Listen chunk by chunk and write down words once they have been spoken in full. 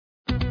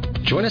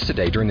Join us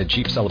today during the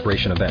Jeep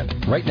Celebration event.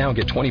 Right now,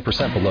 get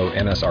 20% below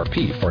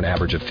MSRP for an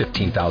average of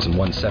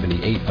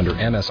 $15,178 under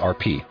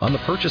MSRP on the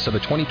purchase of a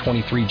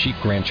 2023 Jeep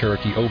Grand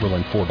Cherokee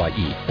Overland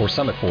 4xE or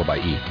Summit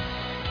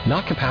 4xE.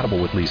 Not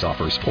compatible with lease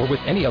offers or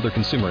with any other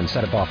consumer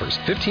incentive offers.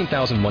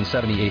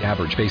 $15,178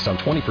 average based on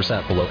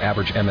 20% below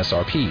average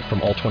MSRP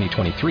from all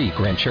 2023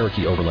 Grand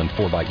Cherokee Overland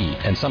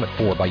 4xE and Summit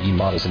 4xE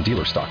models in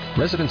dealer stock.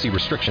 Residency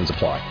restrictions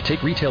apply.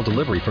 Take retail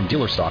delivery from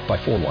dealer stock by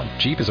 4/1.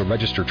 Jeep is a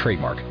registered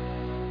trademark.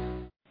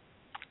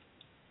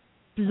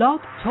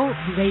 Blog Talk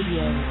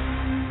Radio.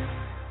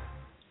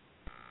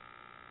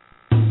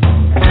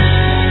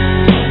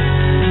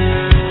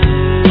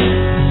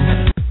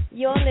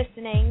 You're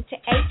listening to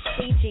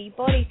HCG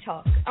Body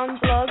Talk on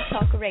Blog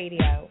Talk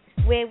Radio,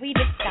 where we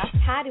discuss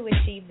how to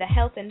achieve the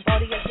health and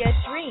body of your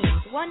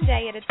dreams one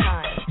day at a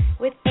time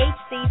with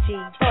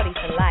HCG Body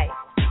For Life.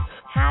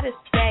 How to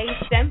stay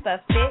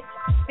semper fit,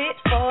 fit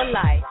for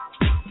life.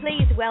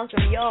 Please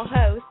welcome your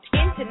host,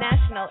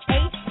 international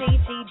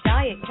HCG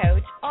diet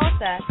coach,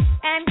 author,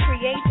 and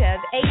creator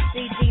of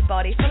HCG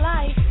Body For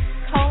Life,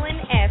 Colin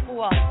F.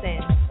 Watson.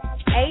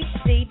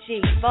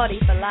 HCG Body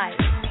For Life,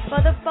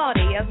 for the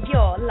body of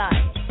your life.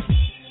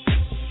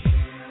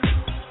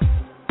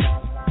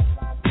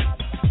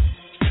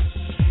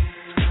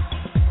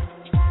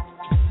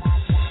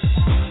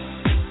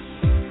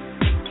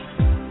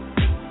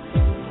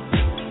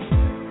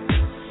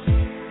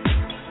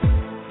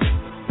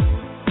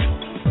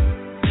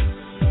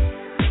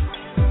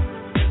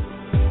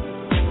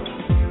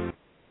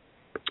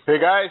 Hey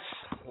guys,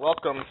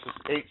 welcome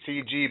to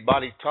HCG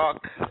Body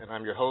Talk, and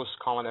I'm your host,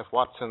 Colin F.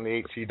 Watson, the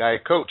HCG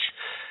Diet Coach.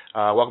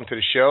 Welcome to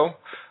the show.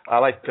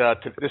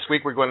 This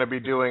week we're going to be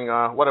doing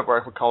what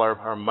we call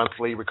our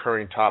monthly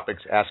recurring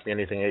topics, Ask Me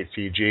Anything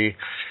HCG,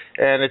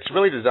 and it's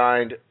really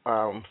designed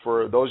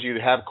for those of you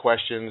that have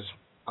questions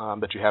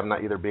that you have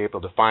not either been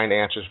able to find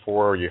answers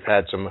for, or you've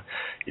had some,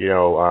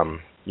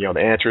 the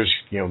answers,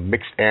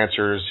 mixed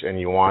answers, and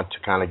you want to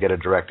kind of get a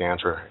direct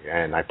answer.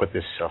 And I put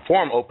this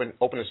forum open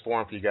this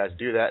forum for you guys to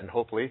do that, and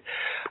hopefully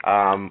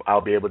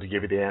I'll be able to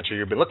give you the answer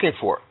you've been looking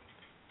for.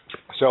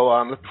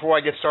 So before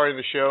I get started in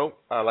the show,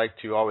 I like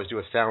to always do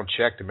a sound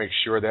check to make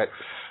sure that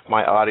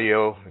my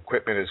audio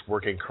equipment is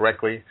working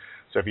correctly.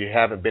 So if you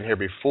haven't been here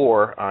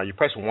before, you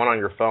press 1 on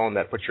your phone,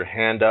 that puts your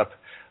hand up,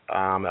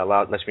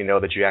 lets me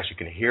know that you actually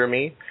can hear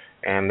me.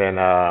 And then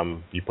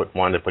you put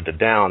 1 to put it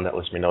down. That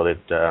lets me know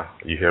that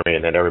you hear me,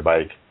 and then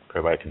everybody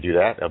can do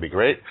that. That'll be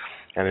great.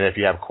 And then if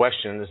you have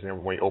questions, and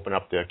when we open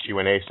up the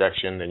Q&A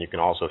section, then you can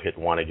also hit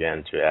 1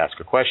 again to ask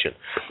a question.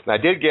 And I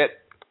did get,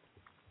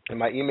 in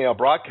my email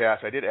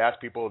broadcast, I did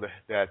ask people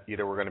that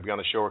either were going to be on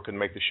the show or couldn't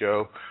make the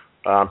show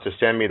to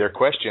send me their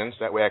questions.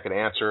 That way I could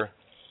answer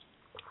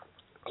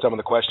some of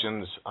the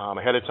questions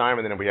ahead of time,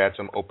 and then if we had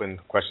some open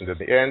questions at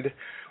the end,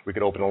 we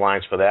could open the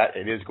lines for that.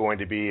 It is going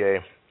to be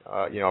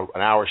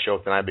an hour show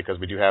tonight because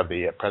we do have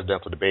the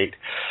presidential debate,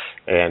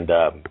 and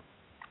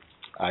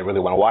I really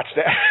want to watch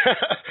that.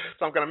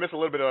 So I'm going to miss a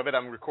little bit of it.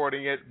 I'm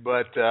recording it,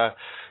 but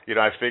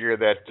I figured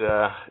that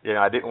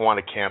I didn't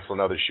want to cancel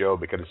another show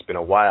because it's been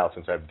a while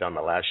since I've done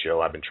my last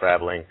show. I've been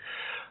traveling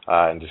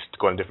and just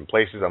going to different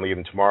places. I'm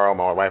leaving tomorrow.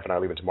 My wife and I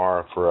are leaving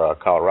tomorrow for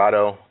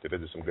Colorado to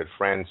visit some good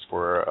friends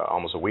for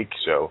almost a week.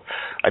 So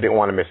I didn't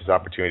want to miss this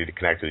opportunity to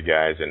connect with you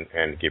guys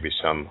and give you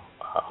some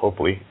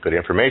hopefully good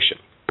information.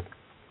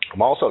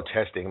 I'm also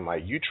testing my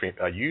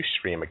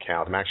Ustream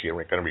account. I'm actually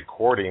going to be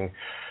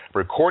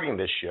recording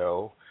this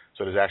show,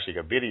 so there's actually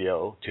a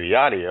video to the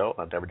audio.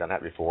 I've never done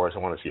that before, so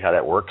I want to see how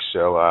that works.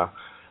 So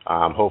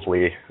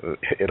hopefully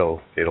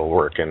it'll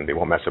work and it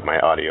won't mess up my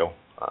audio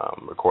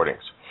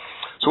recordings.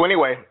 So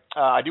anyway,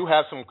 I do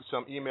have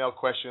some email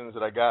questions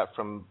that I got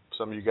from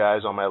some of you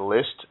guys on my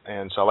list,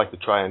 and so I'd like to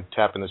try and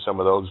tap into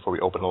some of those before we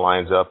open the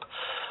lines up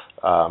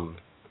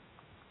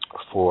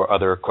for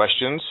other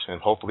questions,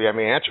 and hopefully I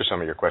may answer some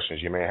of your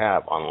questions you may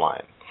have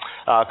online.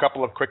 A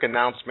couple of quick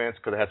announcements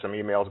because I had some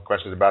emails and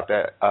questions about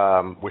that.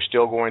 We're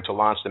still going to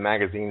launch the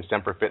magazine,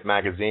 Semper Fit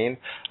magazine.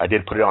 I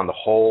did put it on the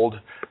hold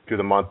through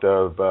the month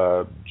of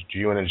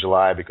June and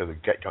July because of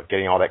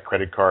getting all that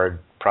credit card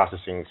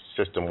processing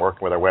system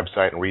working with our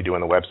website and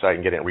redoing the website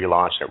and getting it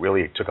relaunched. It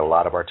really took a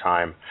lot of our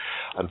time.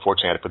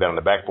 Unfortunately, I had to put that on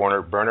the back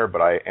burner,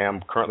 but I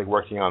am currently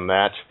working on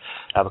that.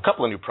 I have a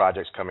couple of new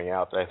projects coming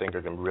out that I think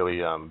are going to be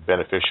really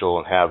beneficial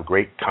and have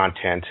great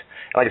content.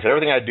 Like I said,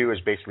 everything I do is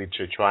basically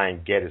to try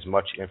and get as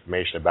much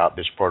information about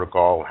this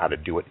protocol and how to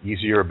do it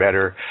easier,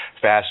 better,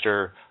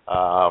 faster,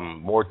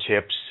 more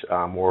tips,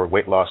 more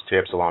weight loss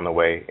tips along the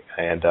way.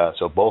 And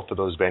so both of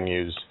those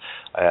venues,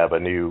 I have a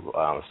new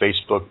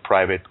Facebook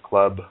private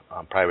club,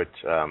 private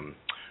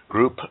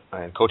group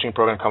and coaching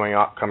program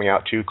coming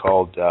out too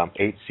called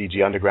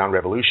HCG Underground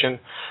Revolution.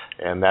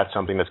 And that's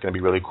something that's going to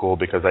be really cool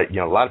because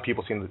a lot of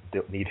people seem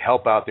to need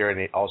help out there, and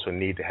they also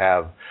need to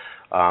have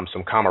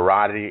some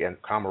camaraderie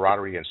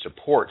and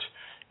support.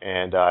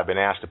 And I've been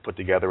asked to put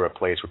together a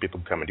place where people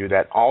can come and do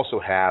that. Also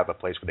have a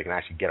place where they can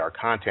actually get our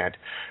content,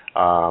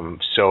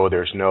 so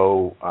there's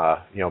no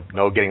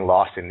getting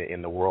lost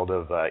in the world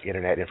of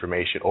internet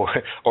information or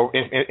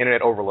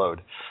internet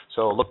overload.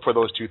 So look for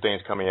those two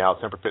things coming out,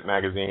 Semper Fit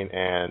Magazine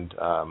and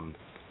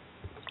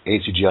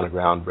HCG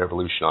Underground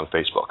Revolution on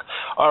Facebook.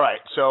 All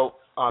right, so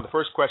the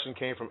first question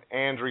came from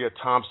Andrea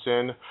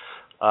Thompson.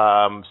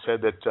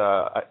 Said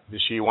that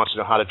she wants to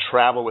know how to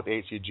travel with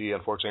HCG.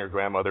 Unfortunately, her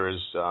grandmother is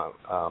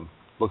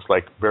looks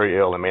like very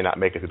ill and may not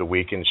make it through the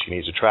week, and she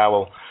needs to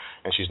travel,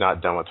 and she's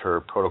not done with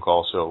her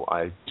protocol. So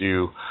I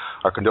do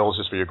our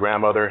condolences for your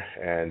grandmother,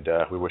 and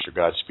we wish her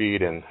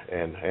Godspeed and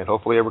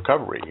hopefully a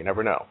recovery. You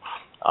never know.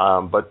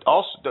 But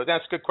also,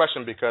 that's a good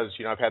question because,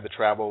 I've had to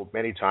travel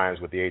many times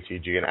with the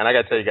HCG, and I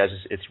got to tell you guys,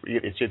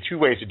 it's two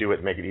ways to do it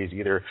to make it easy.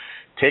 Either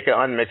take an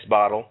unmixed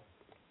bottle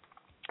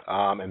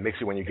and mix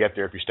it when you get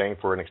there if you're staying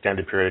for an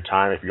extended period of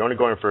time. If you're only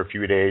going for a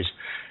few days,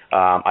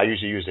 I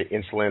usually use the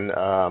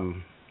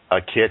insulin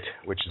kit,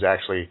 which is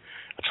actually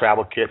a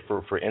travel kit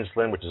for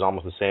insulin, which is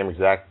almost the same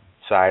exact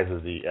size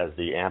as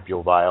the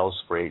ampule vials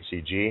for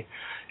HCG.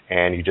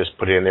 And you just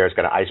put it in there. It's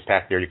got an ice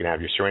pack there. You can have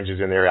your syringes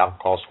in there,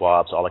 alcohol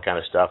swabs, all that kind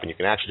of stuff. And you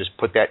can actually just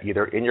put that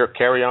either in your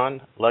carry-on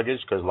luggage,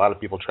 because a lot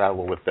of people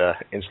travel with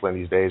insulin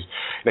these days.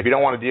 And if you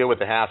don't want to deal with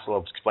the hassle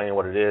of explaining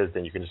what it is,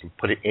 then you can just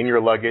put it in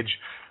your luggage.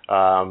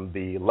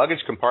 The luggage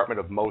compartment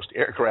of most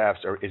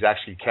aircrafts is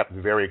actually kept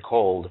very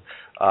cold.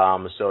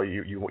 So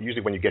you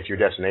usually when you get to your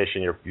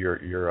destination,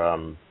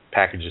 your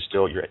package is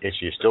still, your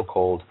HCG is still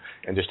cold,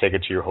 and just take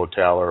it to your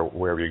hotel or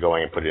wherever you're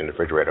going and put it in the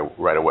refrigerator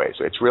right away.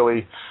 So it's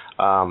really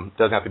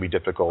doesn't have to be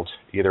difficult.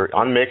 Either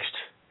unmixed,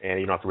 and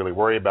you don't have to really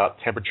worry about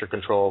temperature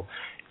control.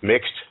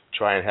 Mixed,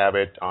 try and have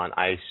it on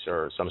ice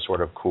or some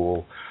sort of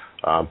cool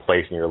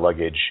place in your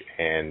luggage,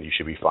 and you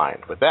should be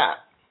fine with that.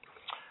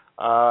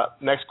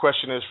 Next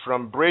question is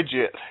from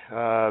Bridget.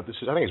 I think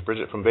it's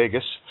Bridget from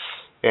Vegas,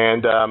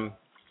 and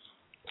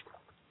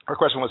her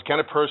question was, can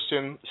a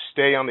person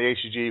stay on the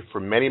HCG for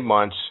many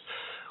months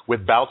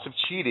with bouts of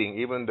cheating,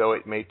 even though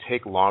it may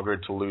take longer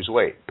to lose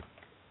weight?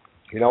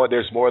 You know what?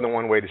 There's more than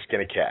one way to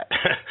skin a cat.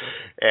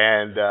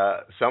 And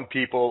some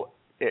people,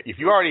 if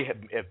you already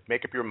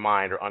make up your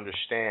mind or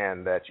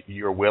understand that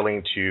you're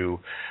willing to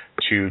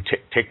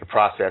take the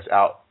process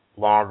out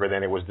longer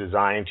than it was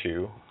designed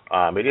to,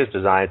 it is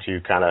designed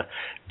to kind of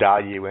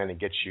dial you in and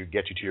get you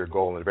to your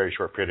goal in a very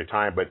short period of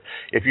time. But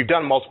if you've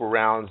done multiple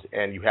rounds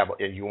and you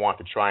want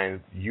to try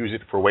and use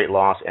it for weight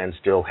loss and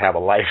still have a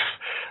life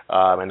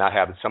and not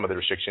have some of the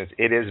restrictions,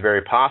 it is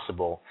very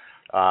possible.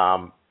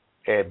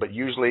 But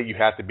usually you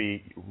have to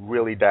be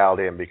really dialed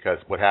in, because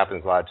what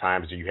happens a lot of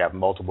times is you have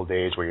multiple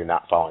days where you're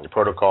not following the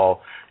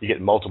protocol. You get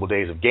multiple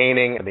days of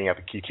gaining, and then you have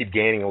to keep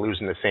gaining and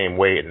losing the same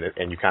weight,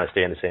 and you kind of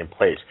stay in the same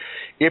place.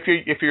 If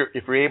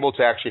you're able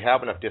to actually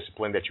have enough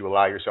discipline that you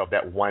allow yourself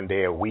that one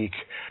day a week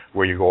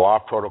where you go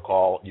off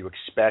protocol, you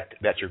expect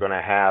that you're going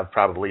to have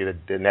probably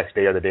the next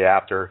day or the day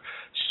after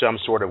some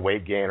sort of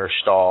weight gain or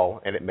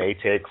stall, and it may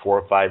take 4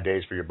 or 5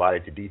 days for your body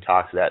to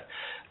detox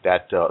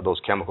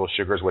those chemical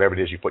sugars, whatever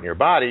it is you put in your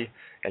body,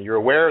 and you're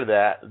aware of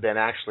that, then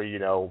actually,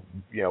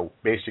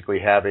 basically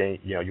having,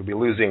 you'll be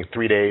losing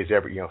 3 days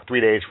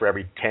for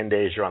every 10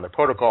 days you're on the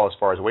protocol as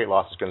far as weight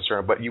loss is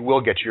concerned, but you will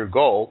get to your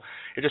goal.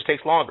 It just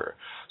takes longer.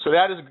 So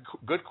that is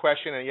a good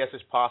question, and yes,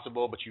 it's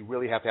possible, but you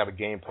really have to have a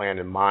game plan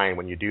in mind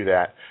when you do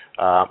that.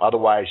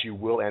 Otherwise, you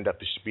will end up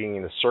just being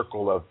in the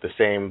circle of the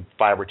same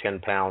 5 or 10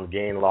 pound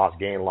gain loss,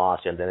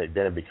 and then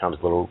it becomes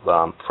a little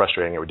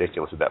frustrating and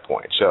ridiculous at that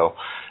point. So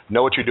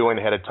know what you're doing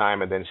ahead of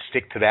time, and then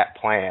stick to that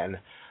plan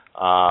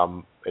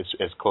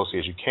as closely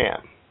as you can.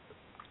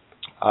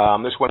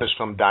 This one is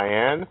from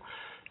Diane,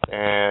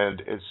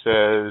 and it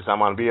says,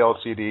 I'm on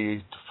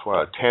VLCD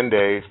for 10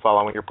 days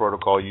following your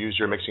protocol. Use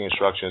your mixing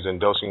instructions and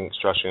dosing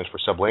instructions for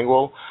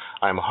sublingual.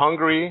 I'm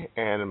hungry,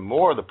 and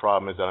more of the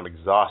problem is that I'm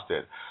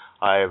exhausted.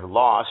 I have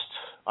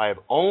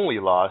only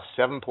lost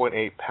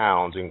 7.8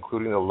 pounds,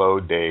 including the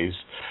load days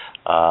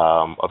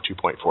of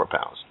 2.4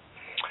 pounds.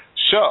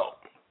 So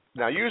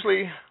now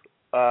usually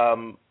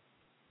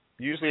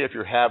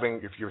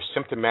if you're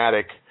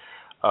symptomatic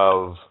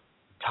of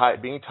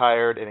being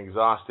tired and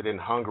exhausted and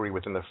hungry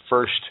within the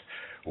first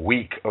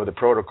week of the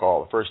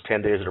protocol, the first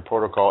 10 days of the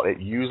protocol, it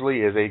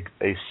usually is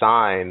a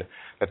sign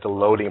that the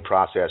loading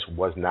process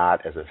was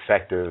not as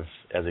effective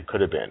as it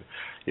could have been.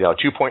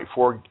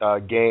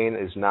 2.4 gain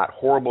is not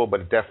horrible, but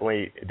it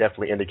definitely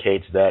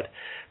indicates that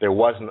there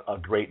wasn't a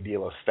great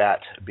deal of fat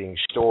being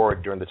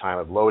stored during the time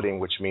of loading,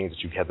 which means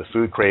that you have the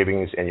food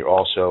cravings and you're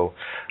also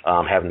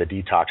having the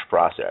detox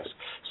process.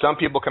 Some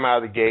people come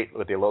out of the gate,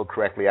 if they load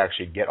correctly,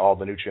 actually get all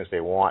the nutrients they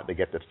want. They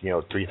get the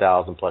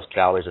 3,000 plus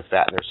calories of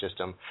fat in their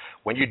system.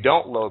 When you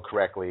don't load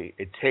correctly,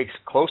 it takes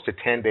close to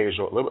 10 days,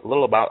 or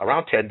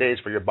around 10 days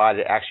for your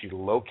body to actually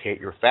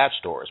locate your fat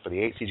stores, for the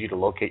HCG to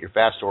locate your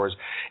fat stores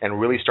and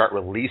really start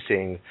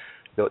releasing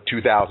the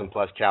 2,000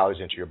 plus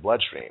calories into your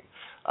bloodstream.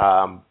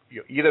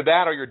 Either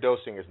that or your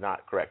dosing is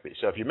not correctly.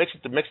 So if you mix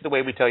it the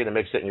way we tell you to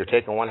mix it, and you're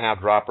taking 1/2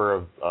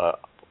 dropper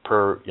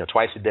per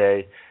twice a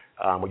day,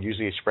 we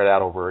usually spread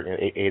out over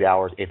 8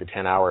 hours, 8 to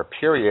 10 hour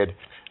period.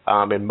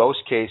 In most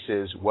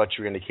cases, what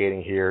you're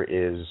indicating here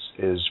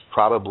is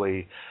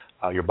probably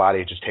your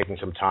body just taking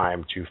some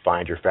time to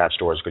find your fat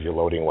stores because your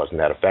loading wasn't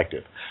that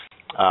effective.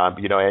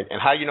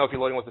 And how you know if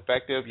your loading was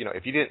effective,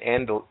 if you didn't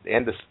end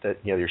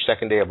your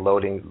second day of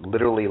loading,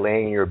 literally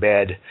laying in your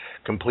bed,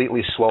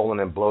 completely swollen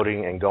and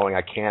bloating and going,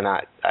 I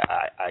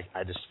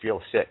just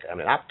feel sick. I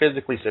mean, not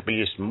physically sick, but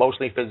you're just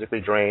mostly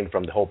physically drained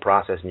from the whole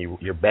process, and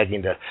you're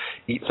begging to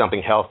eat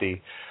something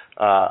healthy.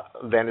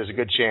 Then there's a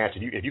good chance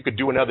if you could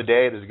do another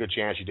day, there's a good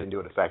chance you didn't do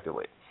it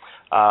effectively.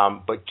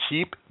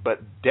 But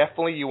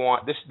definitely you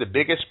want, this is the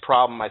biggest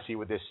problem I see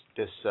with this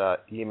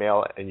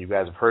email, and you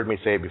guys have heard me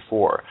say it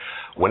before.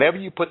 Whenever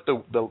you put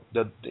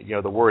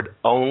the word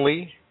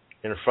only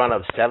in front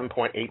of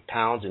 7.8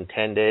 pounds in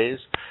 10 days,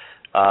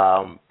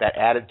 that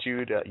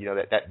attitude,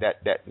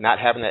 that not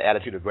having that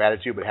attitude of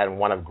gratitude, but having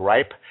one of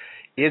gripe,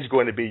 is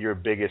going to be your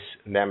biggest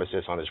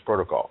nemesis on this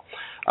protocol.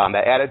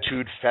 That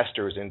attitude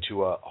festers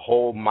into a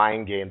whole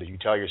mind game that you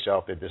tell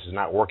yourself that this is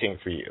not working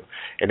for you.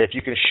 And if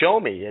you can show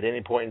me at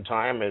any point in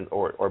time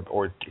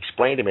or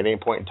explain to me at any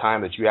point in time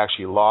that you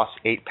actually lost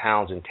 8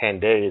 pounds in 10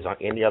 days on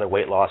any other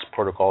weight loss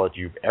protocol that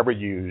you've ever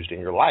used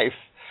in your life,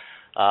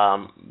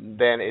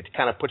 then it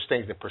kind of puts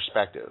things in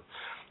perspective.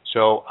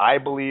 So I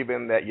believe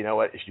in that,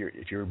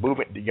 if you're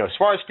moving, as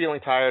far as feeling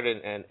tired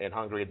and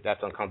hungry,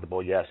 that's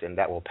uncomfortable, yes, and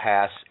that will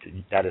pass.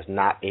 That is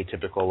not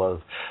atypical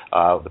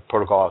of the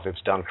protocol if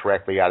it's done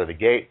correctly out of the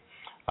gate.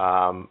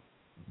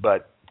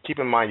 But keep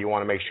in mind, you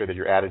want to make sure that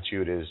your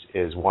attitude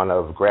is one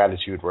of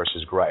gratitude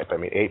versus gripe. I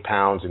mean, 8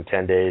 pounds in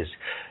 10 days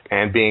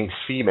and being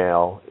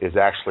female is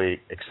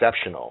actually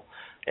exceptional.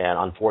 And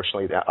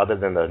unfortunately, other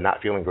than the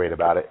not feeling great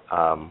about it,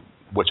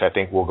 which I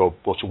think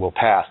will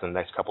pass in the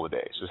next couple of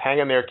days. Just hang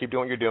in there, keep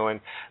doing what you're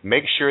doing.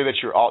 Make sure that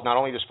you're not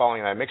only just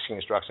following my mixing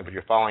instructions, but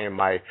you're following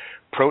my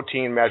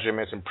protein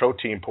measurements and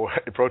protein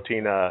portions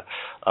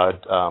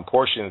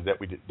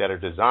that are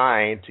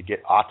designed to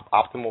get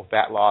optimal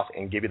fat loss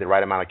and give you the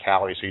right amount of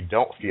calories so you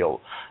don't feel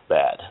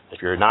bad.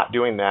 If you're not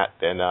doing that,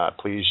 then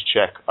please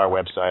check our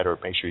website or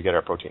make sure you get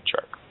our protein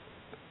chart.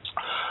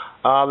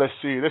 Let's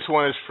see. This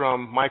one is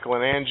from Michael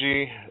and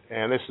Angie,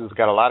 and this has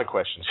got a lot of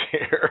questions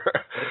here,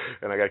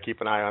 and I got to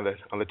keep an eye on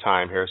the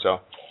time here.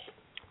 So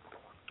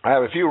I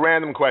have a few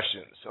random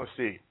questions. Let's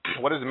see.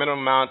 What is the minimum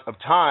amount of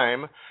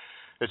time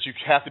that you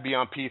have to be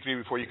on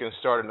P3 before you can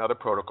start another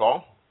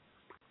protocol?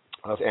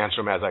 I'll answer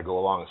them as I go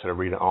along instead of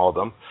reading all of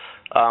them.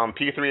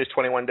 P3 is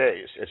 21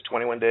 days. It's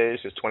 21 days.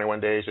 It's 21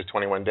 days. It's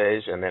 21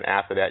 days, and then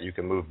after that you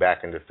can move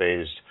back into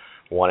phase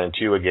 1 and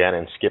 2 again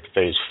and skip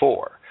phase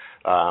 4.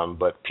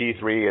 But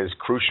P3 is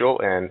crucial,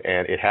 and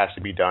it has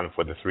to be done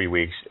for the 3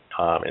 weeks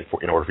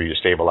in order for you to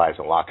stabilize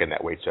and lock in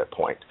that weight set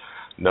point.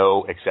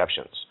 No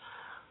exceptions.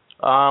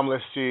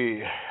 Let's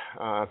see.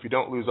 If you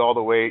don't lose all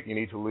the weight you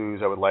need to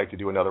lose, I would like to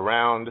do another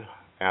round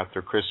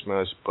after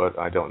Christmas, but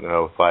I don't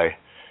know if I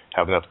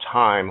have enough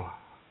time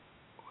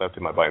left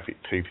in my body for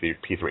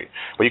P3.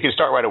 But you can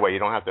start right away. You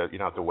don't have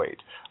to wait.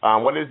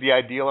 What is the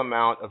ideal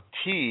amount of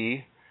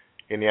tea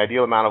and the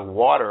ideal amount of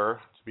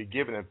water to be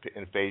given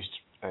in phase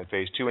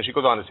 2? And she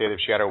goes on to say that if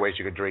she had her way,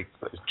 she could drink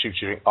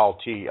all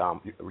tea,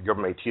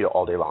 Rubbermaid tea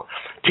all day long.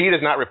 Tea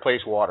does not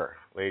replace water,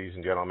 ladies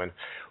and gentlemen.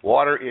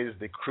 Water is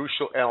the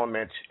crucial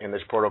element in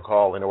this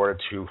protocol in order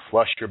to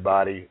flush your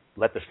body,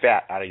 let the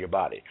fat out of your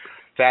body.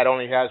 Fat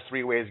only has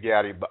 3 ways to get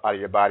out of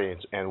your body,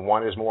 and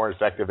one is more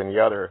effective than the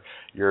other.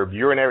 Your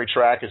urinary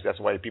tract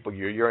that's why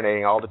you're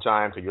urinating all the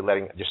time, because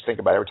just think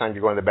about it, every time you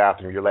go in the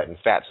bathroom, you're letting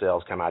fat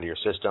cells come out of your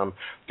system.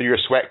 Through your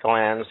sweat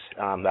glands,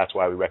 that's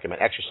why we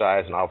recommend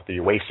exercise, and all through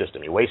your waste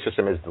system. Your waste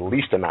system is the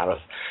least amount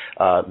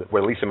of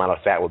where the least amount of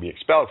fat will be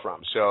expelled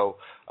from. So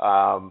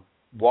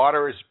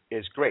water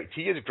is great.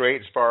 Tea is great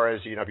as far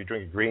as, if you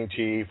drink green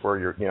tea for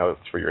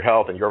your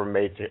health, and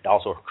Rubbermaid to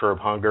also curb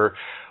hunger.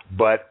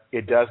 But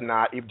it does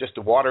not, even just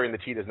the water in the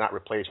tea does not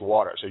replace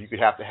water. So you could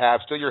have to have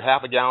still your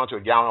half a gallon to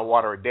a gallon of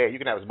water a day. You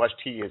can have as much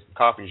tea as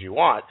coffee as you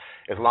want,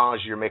 as long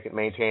as you're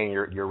maintaining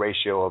your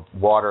ratio of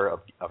water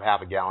of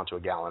half a gallon to a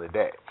gallon a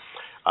day.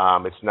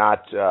 It's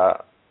not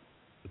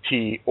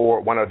tea or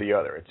one or the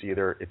other.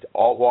 It's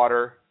all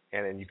water,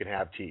 and then you can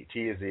have tea.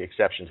 Tea is the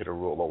exception to the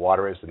rule, but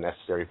water is the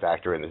necessary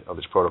factor of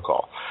this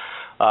protocol.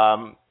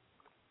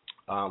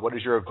 What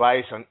is your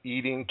advice on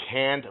eating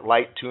canned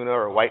light tuna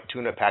or white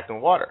tuna packed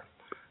in water?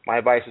 My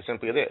advice is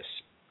simply this.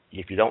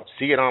 If you don't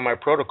see it on my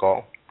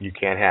protocol, you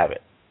can't have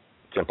it.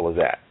 Simple as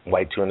that.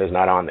 White tuna is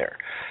not on there.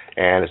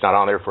 And it's not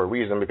on there for a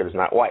reason, because it's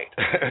not white.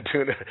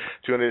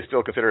 Tuna is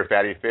still considered a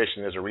fatty fish,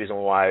 and there's a reason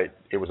why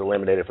it was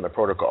eliminated from the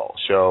protocol.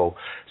 So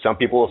some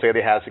people will say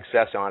they have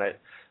success on it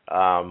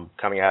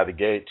coming out of the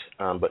gate,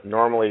 but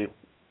normally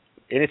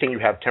anything you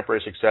have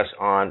temporary success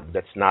on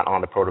that's not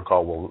on the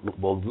protocol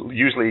will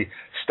usually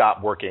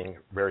stop working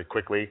very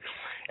quickly.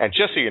 And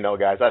just so you know,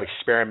 guys, I've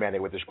experimented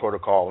with this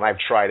protocol, and I've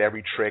tried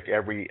every trick,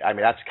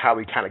 that's how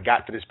we kind of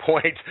got to this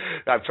point.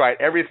 I've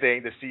tried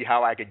everything to see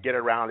how I could get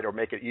around it or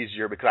make it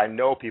easier, because I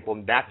know people,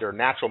 their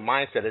natural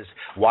mindset is,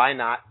 why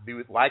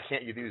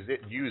can't you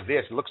use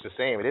this? It looks the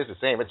same. It is the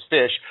same. It's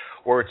fish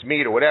or it's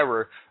meat or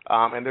whatever,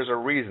 and there's a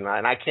reason.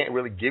 And I can't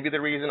really give you the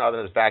reason other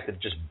than the fact that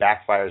it just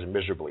backfires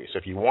miserably. So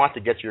if you want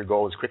to get to your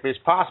goal as quickly as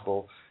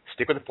possible,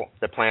 stick with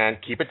the plan.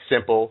 Keep it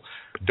simple.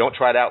 Don't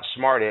try to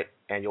outsmart it.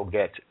 and you'll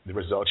get the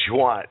results you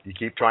want. You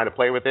keep trying to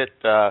play with it.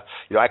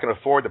 I can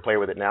afford to play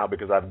with it now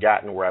because I've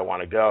gotten where I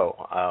want to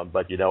go.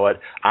 But you know what?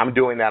 I'm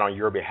doing that on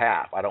your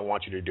behalf. I don't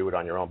want you to do it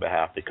on your own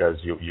behalf because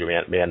you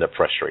may end up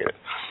frustrated.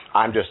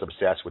 I'm just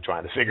obsessed with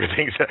trying to figure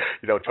things,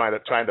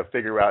 trying to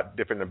figure out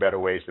different and better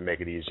ways to make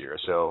it easier.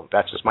 So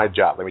that's just my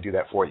job. Let me do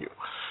that for you.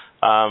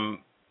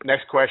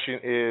 Next question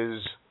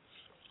is,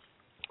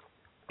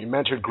 you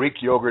mentioned Greek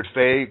yogurt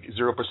Faye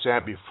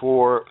 0%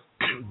 before,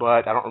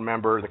 but I don't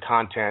remember the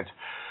content,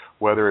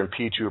 whether in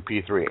P2 or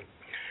P3.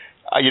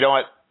 You know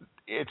what?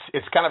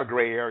 It's kind of a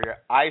gray area.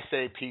 I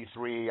say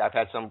P3.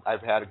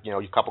 I've had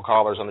a couple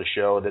callers on the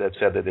show that have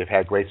said that they've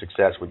had great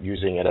success with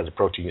using it as a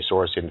protein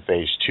source in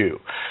phase 2.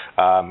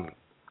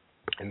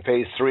 In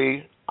phase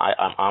 3,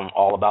 I'm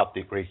all about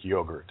the Greek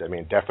yogurt. I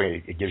mean,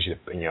 definitely it gives you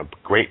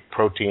great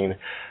protein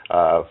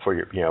for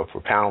your your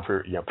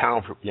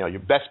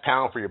best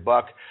pound for your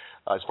buck.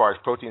 As far as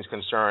protein is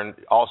concerned,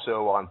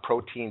 also on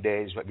protein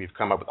days, we've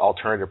come up with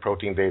alternative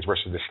protein days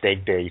versus the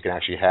steak day. You can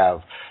actually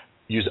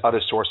use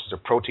other sources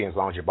of protein as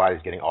long as your body's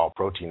getting all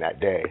protein that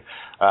day.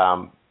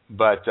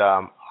 But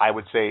I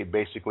would say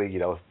basically,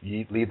 you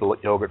leave the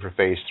yogurt for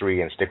phase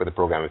 3 and stick with the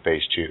program in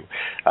phase 2.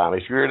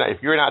 If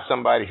you're not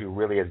somebody who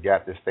really has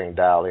got this thing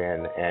dialed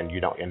in, and you're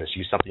not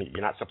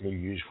something you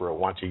use for a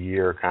once a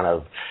year kind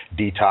of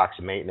detox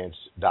maintenance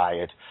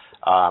diet,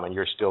 and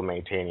you're still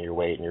maintaining your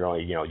weight, and you're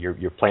only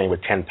you're playing with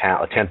a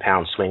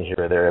 10-pound swing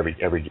here or there every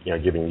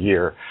given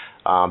year,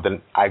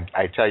 then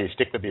I tell you,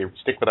 stick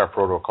with our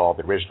protocol,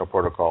 the original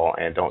protocol,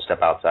 and don't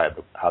step outside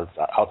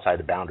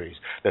the boundaries.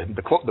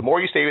 The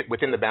more you stay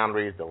within the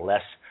boundaries, the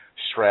less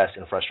stress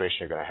and frustration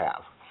you're going to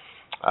have.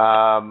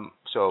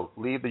 So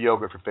leave the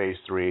yogurt for phase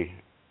 3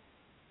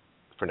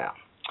 for now.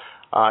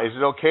 Is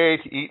it okay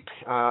to eat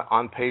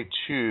on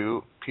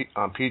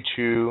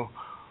P2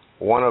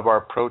 one of our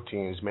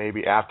proteins,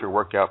 maybe after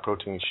workout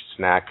protein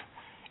snack,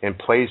 in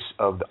place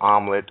of the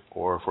omelet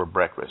or for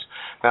breakfast?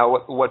 Now,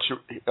 what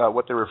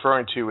they're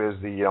referring to is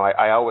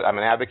I'm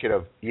an advocate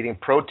of eating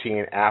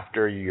protein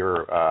after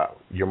your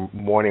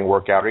morning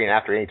workout, or even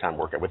after any time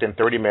workout, within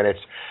 30 minutes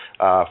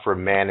for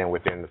men and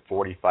within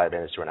 45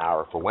 minutes to an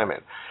hour for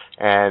women.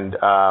 And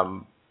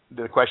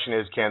the question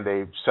is, can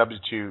they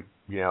substitute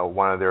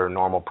one of their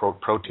normal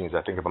proteins?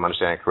 I think, if I'm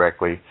understanding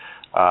correctly,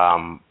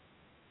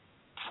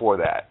 for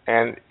that.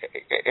 And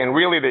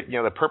really,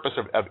 the purpose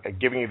of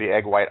giving you the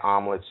egg white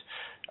omelets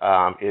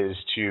is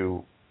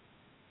to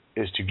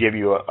give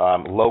you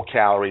a low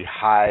calorie,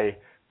 high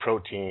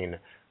protein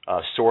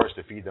source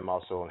to feed the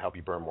muscle and help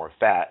you burn more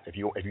fat. If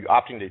you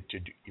opting to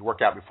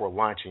work out before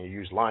lunch and you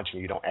use lunch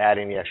and you don't add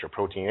any extra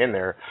protein in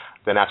there,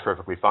 then that's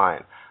perfectly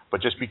fine.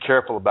 But just be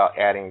careful about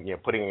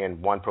putting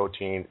in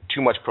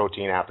too much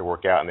protein after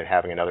workout, and then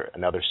having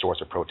another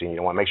source of protein.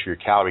 You want to make sure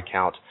your calorie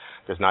count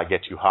does not get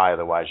too high,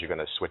 otherwise you're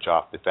going to switch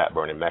off the fat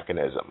burning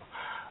mechanism.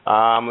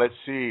 Let's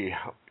see,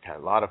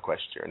 got a lot of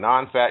questions here.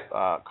 Non-fat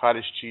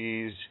cottage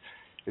cheese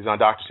is on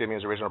Dr.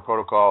 Simeon's original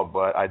protocol,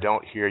 but I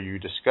don't hear you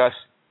discuss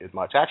it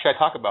much. Actually, I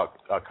talk about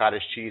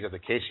cottage cheese as a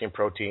casein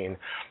protein.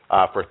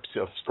 I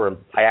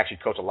actually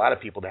coach a lot of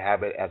people to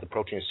have it as a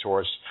protein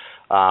source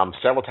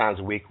several times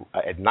a week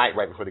at night,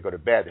 right before they go to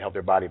bed, to help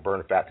their body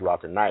burn fat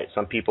throughout the night.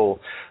 Some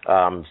people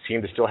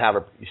seem to still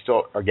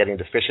are getting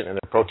deficient in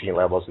their protein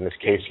levels, and this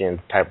casein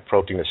type of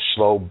protein is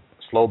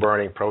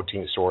slow-burning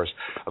protein source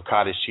of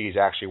cottage cheese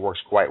actually works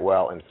quite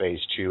well in phase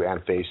 2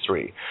 and phase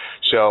 3.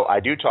 So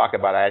I do talk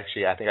about it.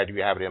 Actually, I think I do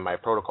have it in my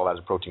protocol as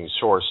a protein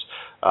source,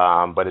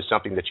 but it's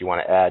something that you want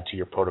to add to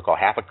your protocol.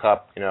 Half a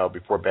cup,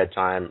 before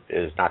bedtime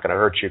is not going to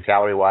hurt you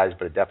calorie-wise,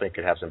 but it definitely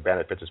could have some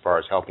benefits as far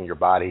as helping your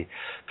body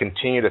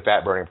continue the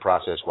fat-burning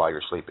process while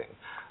you're sleeping.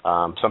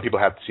 Some people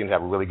seem to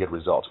have really good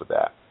results with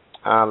that.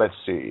 Let's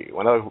see.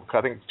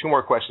 I think 2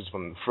 more questions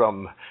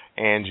from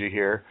Angie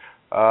here.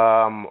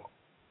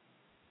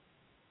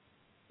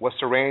 What's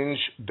the range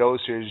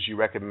dosage you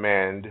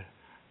recommend?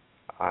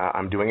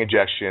 I'm doing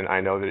injection.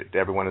 I know that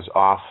everyone is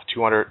off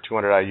 200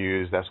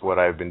 IUs. That's what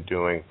I've been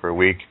doing for a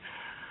week.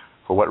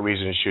 For what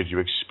reason should you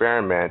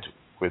experiment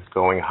with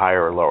going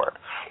higher or lower?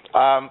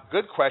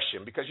 Good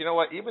question, because you know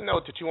what? Even though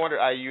the 200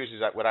 IUs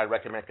is what I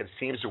recommend, because it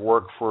seems to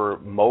work for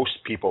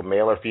most people,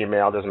 male or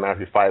female, doesn't matter if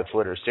you're 5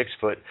 foot or 6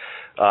 foot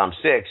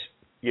 6.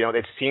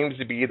 It seems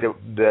to be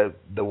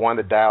the one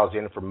that dials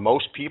in for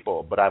most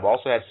people. But I've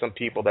also had some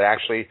people that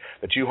actually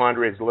the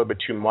 200 is a little bit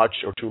too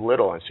much or too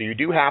little. And so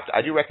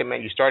I do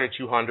recommend you start at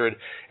 200,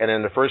 and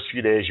then the first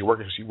few days you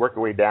work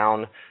your way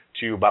down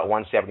to about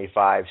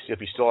 175. So if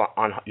you're still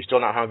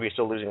not hungry, you're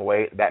still losing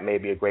weight, that may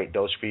be a great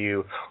dose for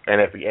you.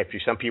 And if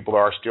some people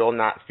are still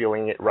not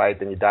feeling it right,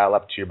 then you dial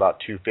up to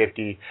about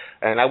 250.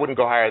 And I wouldn't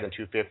go higher than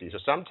 250. So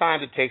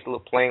sometimes it takes a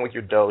little playing with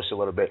your dose a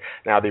little bit.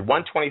 Now the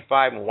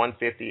 125 and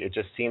 150, it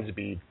just seems to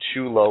be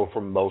too low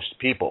for most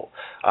people.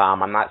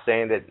 I'm not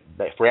saying that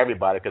for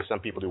everybody, because some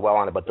people do well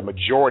on it, but the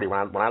majority,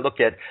 when I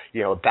look at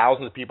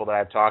thousands of people that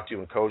I've talked to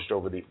and coached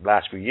over the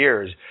last few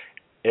years,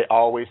 it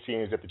always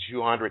seems that the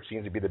 200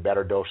 seems to be the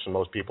better dose for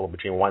most people.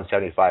 Between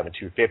 175 and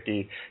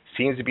 250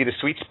 seems to be the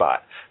sweet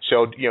spot.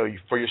 So,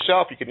 for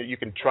yourself, you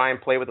can try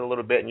and play with it a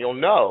little bit, and you'll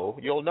know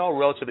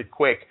relatively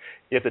quick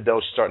if the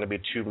dose is starting to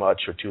be too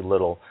much or too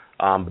little.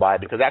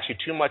 Because actually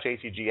too much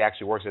HCG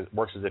actually works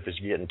as if it's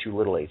getting too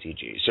little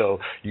HCG. So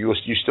you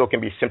still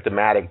can be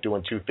symptomatic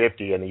doing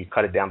 250 and then you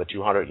cut it down to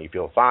 200 and you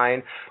feel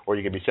fine, or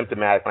you can be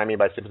symptomatic. What I mean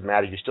by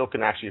symptomatic, you still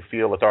can actually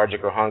feel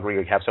lethargic or hungry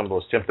or have some of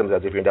those symptoms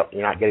as if you're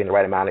not getting the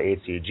right amount of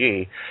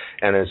HCG.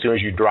 And then as soon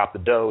as you drop the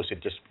dose,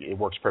 it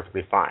works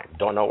perfectly fine.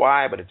 Don't know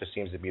why, but it just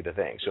seems to be the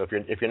thing. So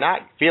if you're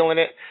not feeling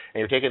it and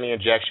you're taking the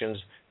injections,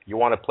 you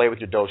want to play with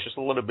your dose just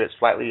a little bit,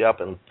 slightly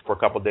up and for a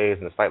couple of days,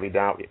 and then slightly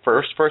down.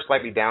 First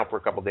slightly down for a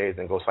couple of days,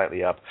 then go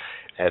slightly up.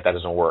 And if that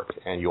doesn't work,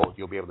 and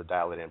you'll be able to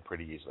dial it in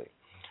pretty easily.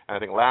 And I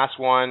think last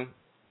one,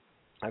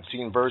 I've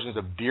seen versions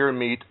of deer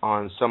meat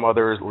on some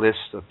other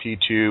lists of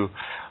P2.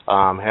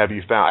 Have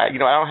you found? I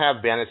don't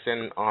have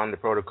venison on the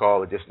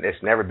protocol.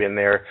 It's never been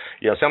there.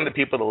 Some of the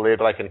people that live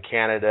like in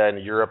Canada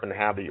and Europe and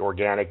have the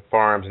organic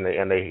farms and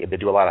they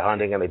do a lot of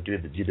hunting and they do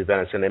the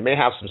venison. They may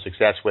have some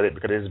success with it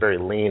because it is very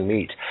lean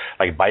meat.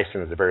 Like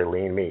bison is a very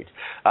lean meat.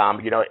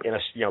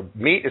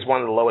 Meat is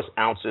one of the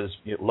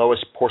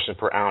lowest portion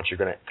per ounce you're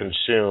going to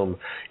consume.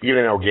 Even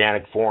in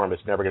organic form,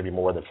 it's never going to be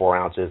more than 4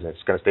 ounces, and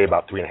it's going to stay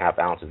about 3.5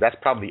 ounces. That's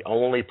probably the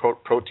only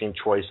protein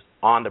choice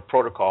on the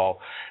protocol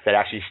that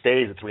actually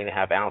stays at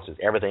 3.5 ounces.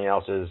 Everything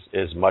else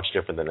is much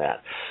different than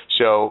that.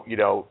 So,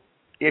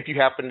 if you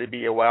happen to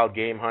be a wild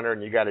game hunter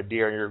and you got a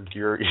deer in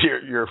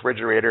your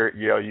refrigerator,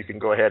 you can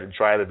go ahead and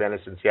try the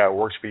venison and see how it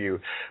works for you.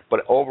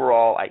 But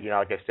overall, like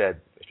I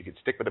said, if you could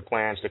stick with the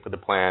plan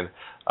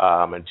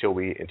until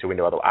we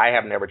know otherwise. I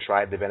have never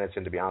tried the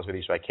venison, to be honest with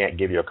you, so I can't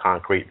give you a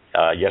concrete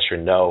yes or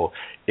no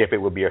if it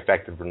would be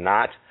effective or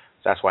not.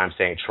 So that's why I'm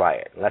saying try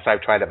it. Unless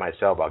I've tried it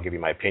myself, I'll give you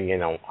my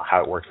opinion on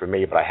how it works for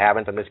me, but I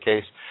haven't in this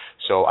case,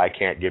 so I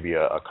can't give you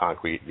a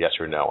concrete yes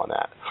or no on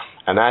that.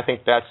 And I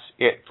think that's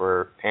it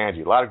for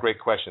Angie. A lot of great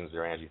questions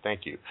there, Angie.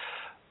 Thank you.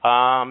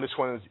 This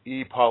one is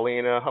E.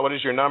 Paulina. What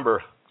is your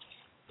number?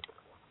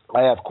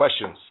 I have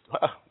questions.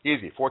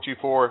 Easy,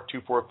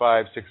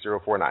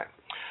 424-245-6049.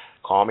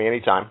 Call me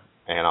anytime,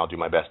 and I'll do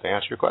my best to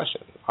answer your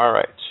question. All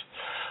right.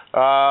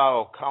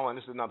 Colin,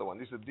 this is another one.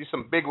 These are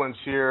some big ones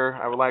here.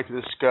 I would like to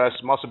discuss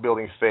muscle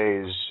building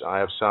phase. I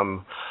have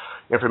some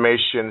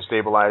information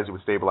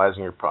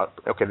stabilizing your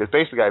okay,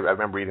 basically, I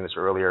remember reading this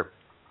earlier,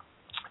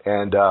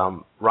 and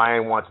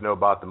Ryan wants to know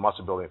about the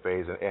muscle building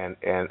phase, and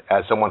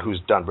as someone who's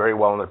done very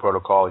well in the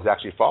protocol, he's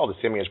actually followed the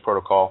Simeon's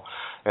protocol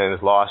and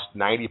has lost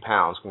 90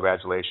 pounds.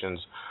 Congratulations.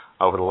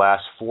 Over the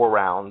last 4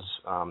 rounds,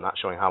 not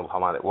showing how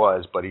long it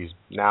was, but he's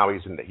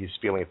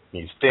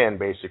thin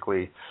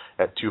basically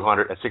at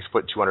 6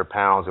 foot 200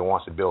 pounds and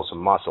wants to build some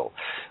muscle.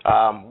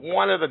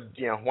 One of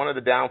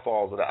the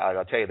downfalls that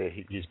I'll tell you that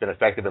he's been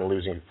effective in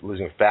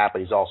losing fat,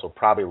 but he's also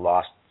probably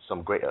lost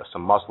some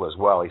muscle as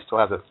well. He still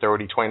has a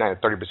 29 to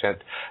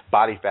 30%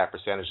 body fat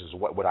percentage, is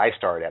what I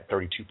started at,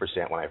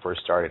 32% when I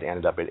first started,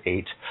 ended up at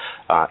 8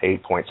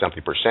 point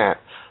something percent.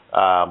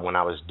 When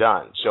I was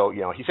done. So,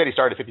 he said he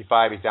started at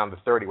 55, he's down to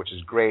 30, which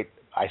is great.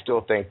 I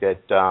still think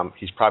that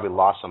he's probably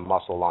lost some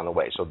muscle along the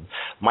way. So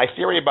my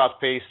theory about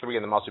phase 3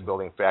 in the muscle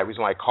building phase, the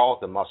reason why I call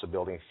it the muscle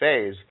building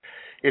phase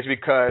is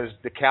because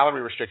the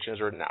calorie restrictions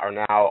are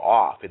now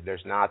off.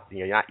 There's not,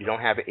 you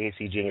don't have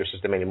HCG in your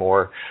system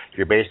anymore.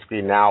 You're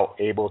basically now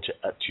able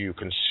to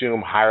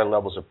consume higher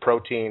levels of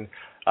protein.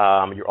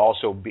 You're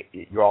also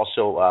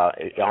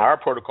on our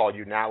protocol.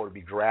 You now would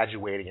be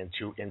graduating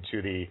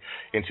into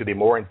the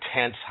more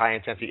intense, high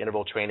intensity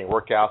interval training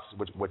workouts,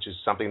 which is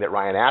something that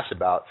Ryan asked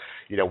about.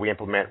 We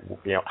implement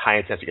high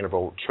intensity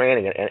interval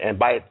training, and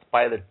by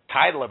the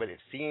title of it, it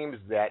seems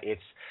that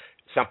it's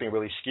something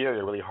really scary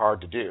or really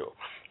hard to do.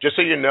 Just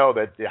so you know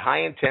that the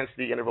high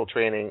intensity interval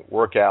training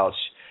workouts,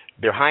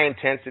 they're high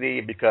intensity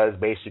because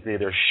basically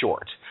they're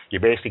short.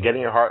 You're basically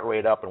getting your heart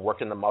rate up and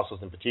working the muscles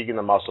and fatiguing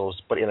the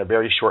muscles, but in a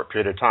very short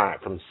period of time,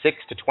 from 6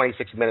 to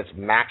 26 minutes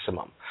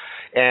maximum.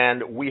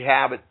 And we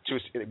have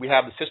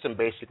the system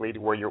basically to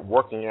where you're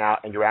working out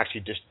and you're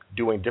actually just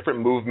doing different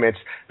movements,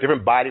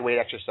 different body weight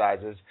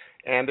exercises,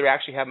 and they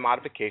actually have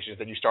modifications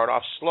that you start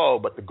off slow,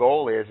 but the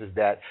goal is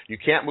that you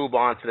can't move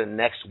on to the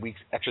next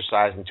week's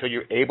exercise until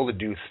you're able to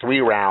do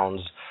 3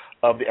 rounds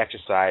of the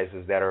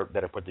exercises that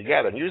are put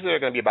together. And usually they're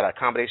going to be about a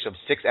combination of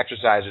 6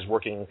 exercises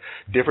working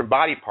different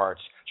body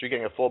parts, so you're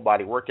getting a full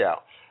body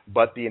workout.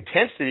 But the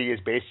intensity is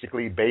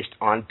basically based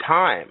on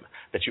time.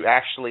 That your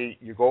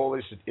goal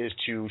is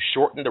to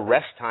shorten the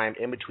rest time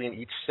in between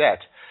each set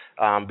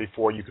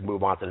before you can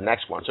move on to the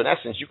next one. So in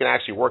essence, you can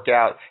actually work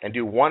out and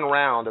do 1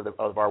 round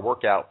of our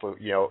workout for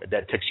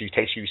that takes you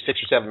 6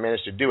 or 7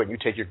 minutes to do it.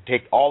 And you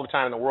take all the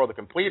time in the world to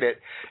complete it,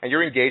 and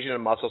you're engaging the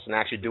muscles and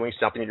actually doing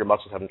something that your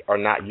muscles are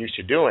not used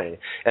to doing.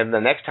 And the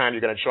next time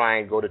you're going to try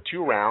and go to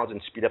 2 rounds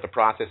and speed up the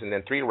process, and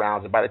then 3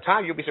 rounds. And by the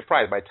time, you'll be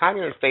surprised, by the time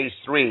you're in phase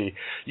 3,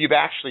 you've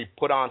actually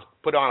put on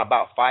put on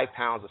about 5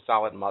 pounds of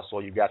solid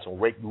muscle. You've got some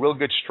real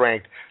good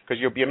strength, because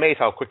you'll be amazed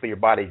how quickly your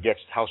body gets,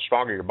 how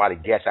stronger your body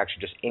gets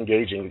actually just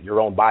engaging your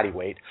own body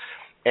weight.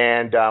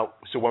 And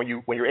so when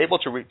you're able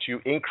to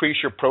increase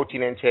your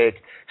protein intake,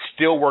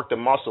 still work the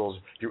muscles,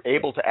 you're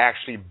able to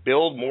actually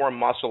build more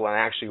muscle and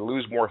actually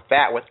lose more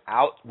fat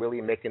without really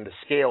making the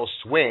scale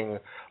swing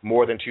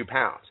more than 2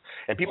 pounds.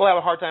 And people have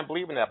a hard time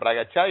believing that, but I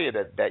got to tell you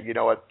that you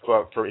know what,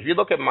 if you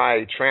look at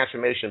my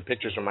transformation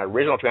pictures, or my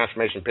original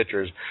transformation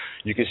pictures,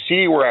 you can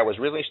see where I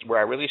really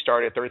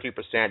started at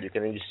 33%. You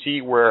can see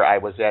where I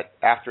was at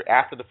after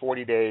the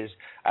 40 days.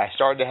 I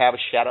started to have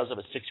shadows of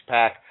a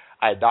six-pack.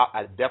 I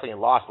definitely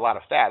lost a lot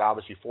of fat,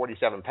 obviously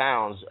 47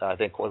 pounds, I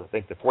think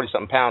the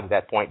 40-something pounds at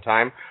that point in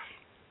time.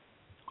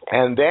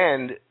 And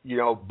then, you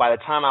know, by the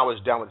time I was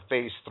done with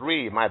phase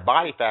 3, my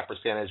body fat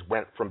percentage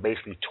went from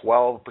basically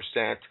 12%,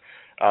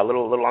 a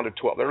little under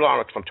 12,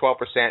 from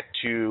 12%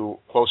 to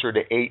closer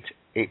to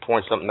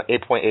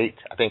 8.8,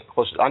 I think,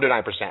 close to under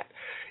 9%.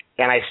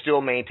 And I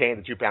still maintain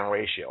the 2-pound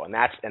ratio, and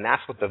that's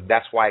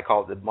why I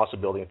call it the muscle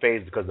building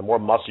phase, because the more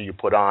muscle you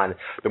put on,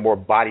 the more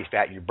body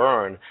fat you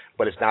burn.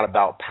 But it's not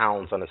about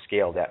pounds on the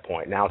scale at that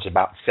point. Now it's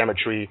about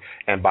symmetry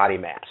and body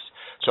mass.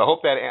 So I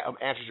hope that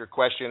answers your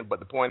question. But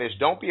the point is,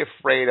 don't be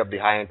afraid of the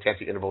high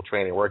intensity interval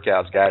training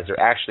workouts, guys. There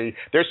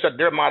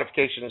are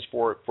modifications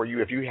for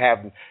you if you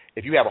have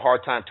a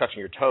hard time touching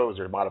your toes.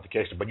 There are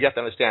modifications, but you have to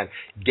understand,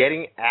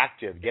 getting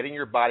active, getting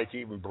your body to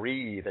even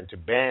breathe and to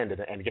bend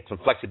and get some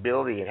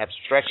flexibility and have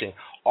stretching,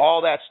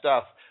 all that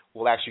stuff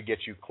will actually get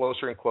you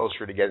closer and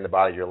closer to getting the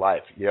body of your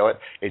life. You know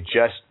what? It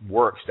just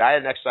works. Diet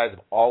and exercise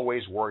have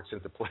always worked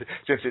since the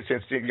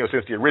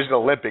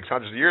original Olympics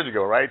hundreds of years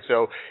ago, right?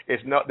 So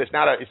it's not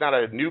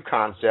a new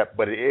concept,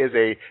 but it is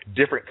a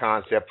different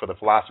concept for the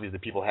philosophies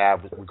that people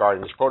have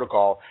regarding this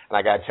protocol. And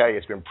I got to tell you,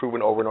 it's been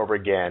proven over and over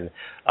again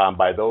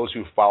by those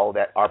who follow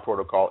our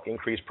protocol: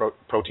 increased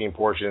protein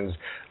portions,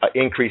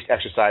 increased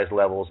exercise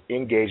levels,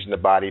 engaging the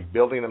body,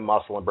 building the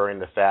muscle, and burning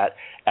the fat.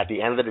 At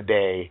the end of the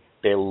day,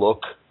 they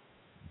look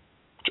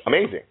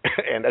amazing,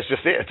 and that's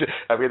just it.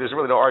 I mean, there's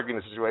really no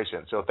arguing the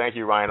situation. So thank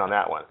you, Ryan, on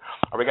that one.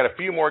 All right, we got a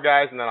few more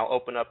guys, and then I'll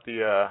open up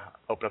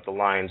the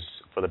lines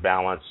for the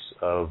balance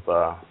of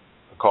the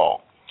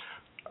call.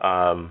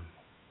 So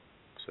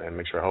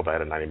make sure. I hope I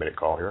had a 90-minute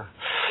call here.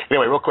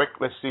 Anyway, real quick,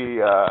 let's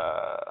see.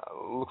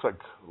 Looks like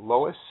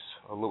Lois.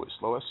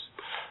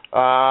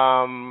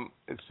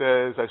 It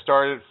says, I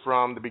started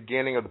from the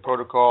beginning of the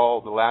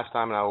protocol the last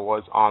time, and I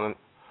was on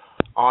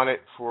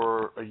it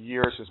for a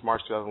year, since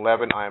March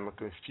 2011. I am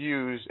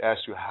confused as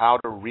to how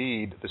to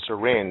read the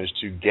syringe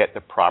to get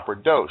the proper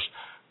dose.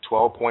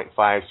 12.5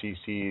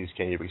 cc's.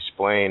 Can you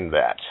explain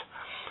that?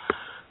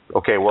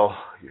 Okay, well,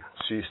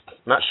 she's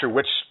not sure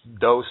which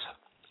dose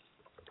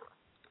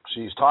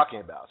she's talking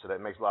about, so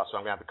that makes a lot. So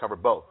I'm going to have to cover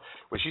both.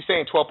 When she's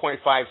saying 12.5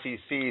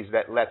 cc's,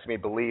 that lets me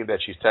believe that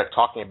she's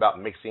talking about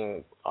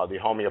mixing the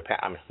homeopath.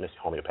 Oh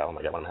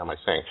my God, what am I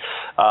saying?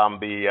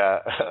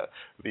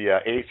 The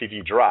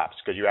HCG drops,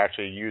 because you're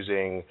actually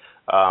using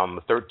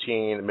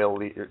 13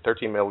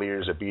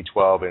 milliliters of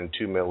B12 and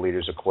 2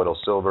 milliliters of colloidal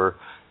silver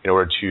in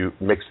order to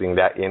mixing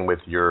that in with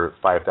your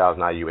 5,000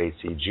 IU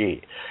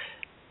HCG.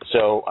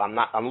 So I'm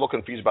a little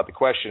confused about the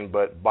question,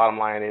 but bottom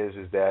line is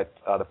that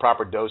the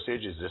proper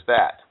dosage is just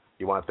that.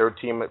 You want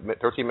 13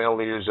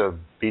 milliliters of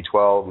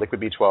B12,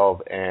 liquid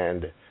B12,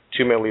 and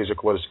 2 milliliters of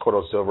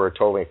colloidal silver,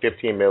 totaling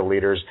 15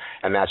 milliliters,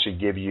 and that should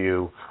give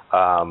you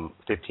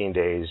 15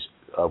 days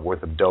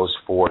worth of dose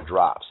for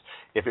drops.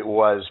 If it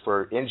was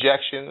for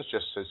injections,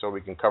 just so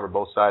we can cover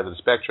both sides of the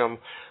spectrum,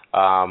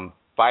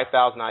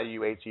 5,000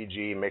 IU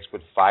HCG mixed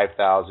with 5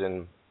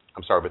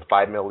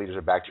 milliliters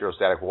of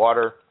bacteriostatic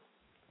water,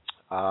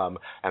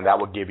 and that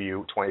will give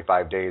you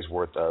 25 days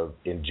worth of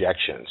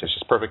injections. It's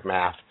just perfect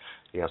math.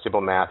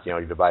 Simple math. You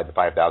divide the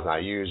 5,000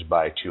 IUs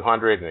by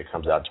 200, and it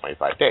comes out in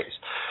 25 days.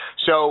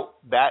 So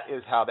that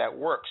is how that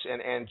works.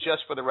 And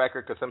just for the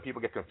record, because some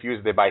people get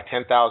confused, they buy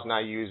 10,000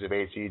 IUs of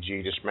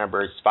HCG. Just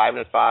remember, it's 5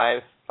 and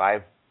 5,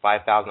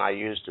 5,000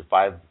 IUs to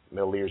 5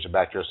 milliliters of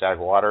bacteriostatic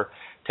water,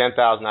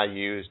 10,000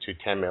 IUs to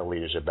 10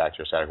 milliliters of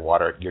bacteriostatic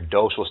water. Your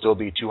dose will still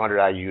be 200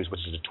 IUs,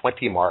 which is a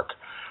 20 mark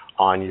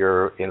on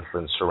your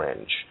insulin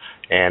syringe.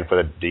 And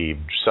for the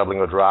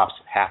sublingual drops,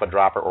 half a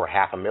dropper or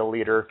half a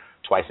milliliter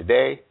twice a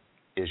day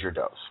is your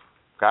dose.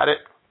 Got it?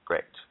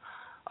 Great.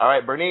 All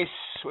right, Bernice,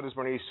 what does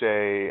Bernice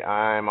say?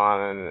 I'm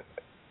on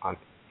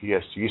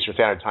Eastern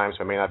Standard Time,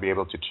 so I may not be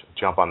able to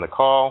jump on the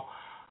call.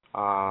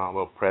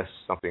 We'll press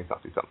something.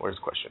 Where's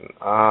the question?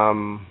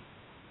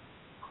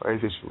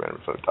 Crazy, she ran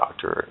from the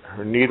doctor.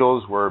 Her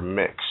needles were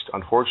mixed.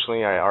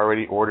 Unfortunately, I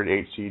already ordered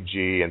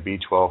HCG and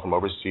B12 from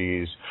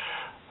overseas.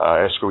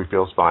 Escrow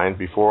feels fine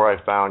before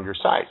I found your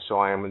site, so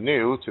I am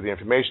new to the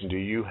information.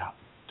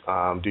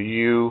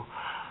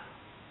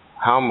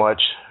 How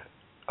much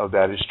of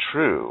that is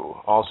true?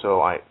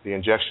 Also, the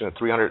injection of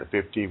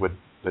 350 with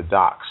the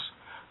docs,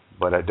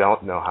 but I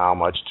don't know how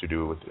much to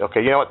do with. Okay,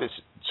 you know what?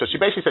 So she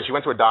basically said she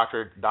went to a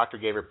doctor. Doctor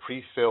gave her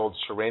pre-filled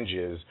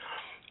syringes,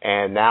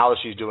 And now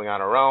she's doing it on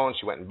her own.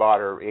 She went and bought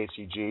her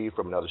HCG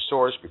from another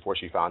source before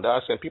she found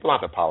us, and people don't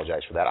have to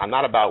apologize for that. I'm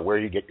not about where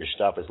you get your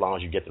stuff as long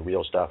as you get the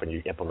real stuff and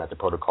you implement the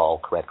protocol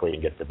correctly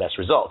and get the best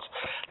results.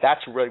 That's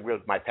really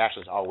my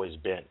passion has always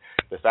been.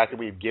 The fact that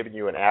we've given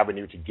you an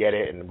avenue to get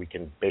it, and we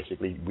can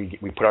basically,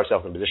 we put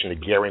ourselves in a position to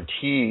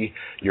guarantee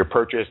your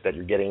purchase, that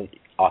you're getting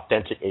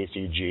authentic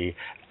HCG.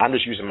 I'm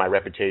just using my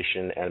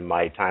reputation and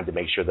my time to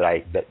make sure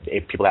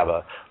that people have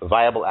a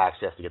viable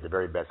access to get the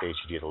very best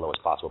HCG at the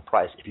lowest possible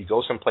price. If you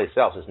go someplace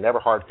else, it's never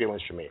hard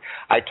feelings for me.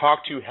 I talk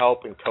to,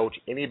 help, and coach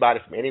anybody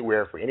from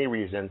anywhere for any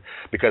reason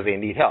because they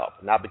need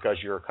help, not because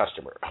you're a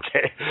customer.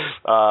 Okay.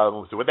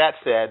 So with that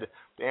said,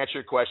 to answer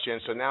your question,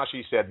 so now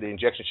she said the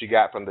injection she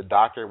got from the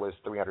doctor was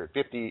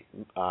 350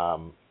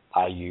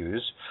 IUs,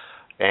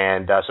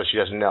 and so she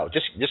doesn't know.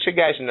 Just so you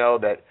guys know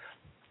that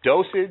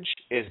dosage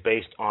is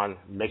based on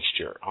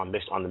mixture, on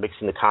the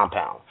mixing the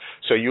compound.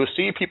 So you'll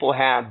see people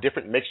have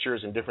different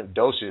mixtures and different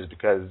doses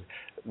because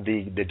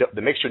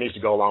the mixture needs to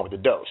go along with the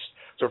dose.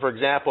 So, for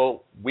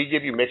example, we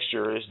give you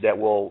mixtures that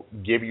will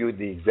give you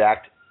the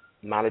exact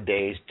amount of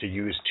days to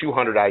use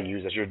 200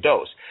 IUs as your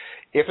dose.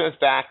 If, in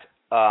fact,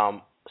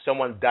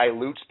 someone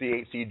dilutes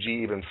the HCG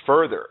even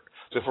further,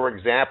 so, for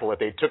example, if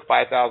they took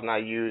 5,000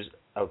 IUs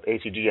of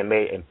HCG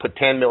and put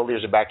 10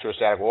 milliliters of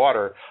bacteriostatic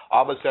water,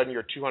 all of a sudden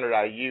your 200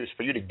 IUs,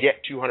 for you to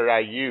get 200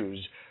 IUs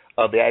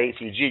of the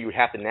HCG, you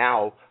have to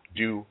now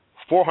do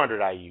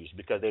 400 IUs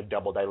because they've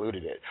double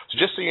diluted it. So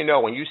just so you know,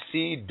 when you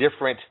see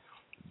different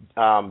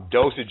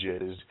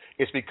dosages,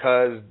 it's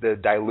because the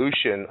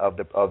dilution of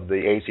the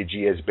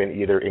HCG has been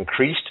either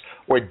increased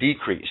or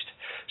decreased.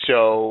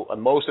 So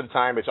most of the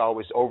time, it's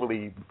always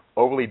overly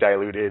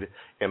diluted,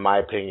 in my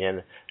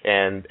opinion,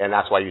 and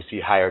that's why you see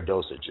higher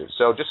dosages.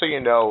 So just so you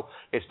know,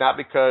 it's not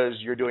because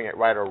you're doing it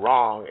right or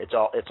wrong.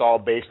 It's all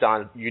based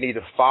on you need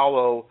to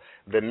follow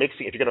the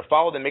mixing. If you're going to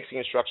follow the mixing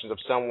instructions of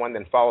someone,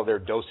 then follow their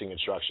dosing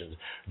instructions.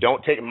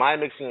 Don't take my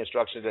mixing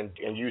instructions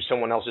and use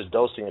someone else's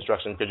dosing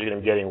instructions because you're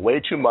going to be getting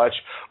way too much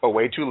or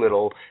way too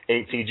little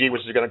HCG,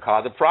 which is going to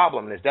cause a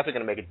problem. And it's definitely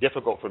going to make it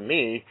difficult for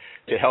me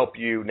to help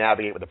you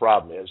navigate what the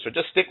problem is. So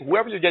just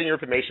whoever you're getting your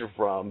information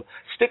from,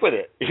 stick with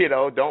it.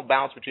 Don't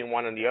bounce between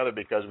one and the other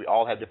because we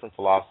all have different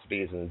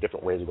philosophies and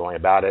different ways of going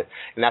about it.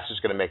 And that's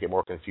just going to make it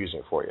more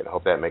confusing for you. And I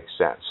hope that makes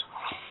sense.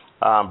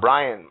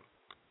 Brian,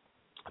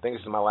 I think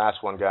this is my last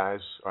one, guys,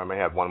 or I may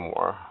have one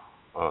more.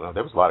 No,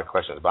 there was a lot of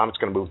questions, but I'm just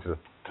going to move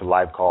to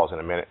live calls in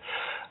a minute.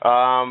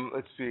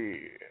 Let's see.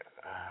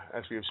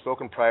 As we have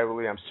spoken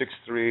privately, I'm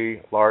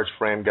 6'3", large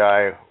frame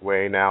guy,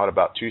 weigh now at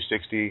about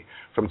 260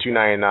 from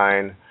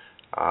 299.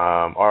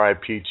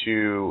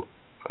 RIP2,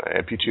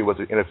 and P2 was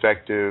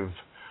ineffective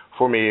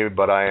for me,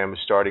 but I am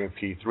starting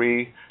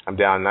P3. I'm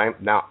down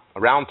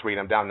around 3, and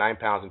I'm down 9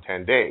 pounds in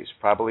 10 days.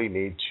 Probably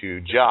need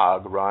to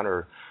jog, run,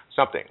 or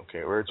something.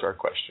 Okay, where's our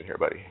question here,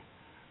 buddy?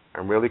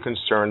 I'm really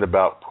concerned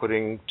about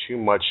putting too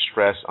much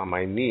stress on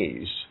my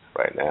knees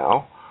right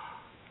now.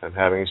 I'm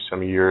having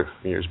some years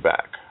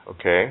back.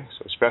 Okay,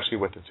 so especially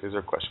with this, here's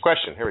our question.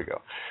 Question, here we go.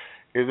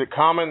 Is it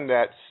common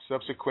that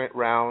subsequent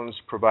rounds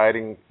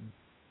providing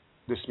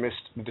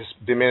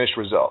diminished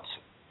results?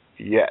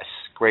 Yes,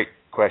 great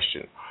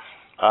question.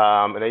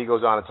 And then he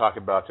goes on to talk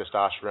about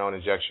testosterone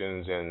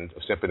injections and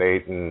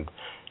Symphonate,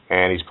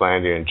 and he's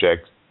planning to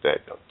inject that,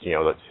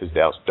 his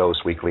dose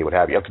weekly, what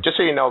have you. Okay, just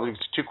so you know, there's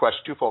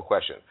twofold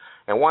question,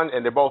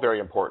 and they're both very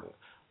important.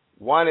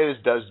 One is,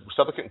 does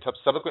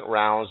subsequent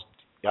rounds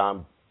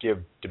give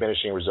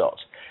diminishing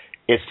results?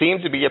 It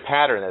seems to be a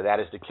pattern that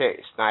is the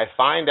case. Now, I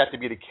find that to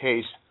be the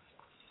case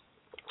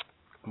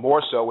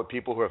more so with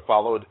people who have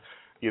followed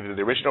either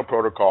the original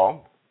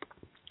protocol,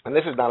 and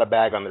this is not a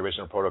bag on the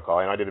original protocol.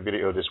 I did a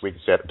video this week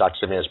that said Dr.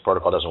 Simeon's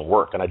protocol doesn't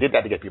work, and I did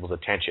that to get people's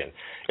attention.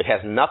 It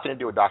has nothing to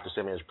do with Dr.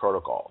 Simeon's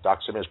protocol.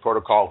 Dr. Simeon's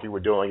protocol, if we were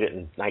doing it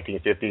in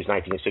 1950s,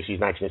 1960s,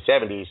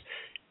 1970s,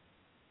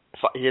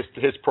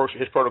 his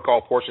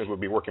protocol portions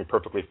would be working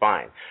perfectly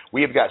fine.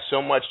 We have got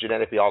so much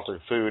genetically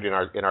altered food in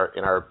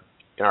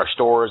our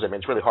stores. I mean,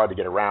 it's really hard to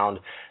get around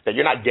that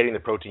you're not getting the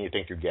protein you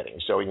think you're getting.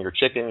 So in your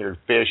chicken, your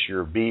fish,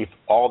 your beef,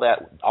 all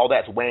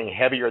that's weighing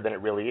heavier than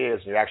it really is,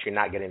 and you're actually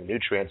not getting the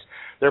nutrients.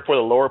 Therefore,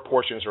 the lower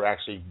portions are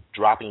actually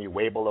dropping you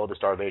way below the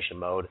starvation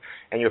mode,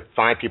 and you'll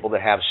find people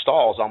that have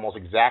stalls almost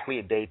exactly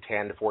at day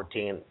 10 to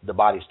 14, the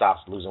body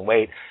stops losing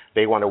weight.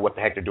 They wonder what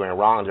the heck they're doing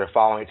wrong. They're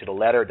following it to the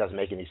letter. It doesn't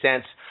make any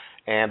sense.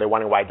 And they're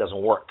wondering why it doesn't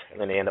work.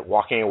 And then they end up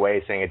walking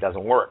away saying it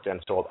doesn't work.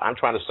 And so I'm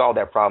trying to solve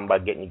that problem by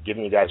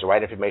giving you guys the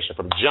right information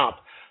from jump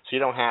so you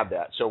don't have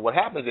that. So what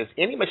happens is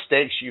any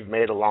mistakes you've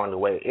made along the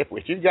way, if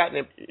you've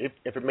gotten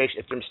information,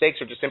 if the mistakes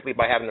are just simply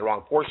by having the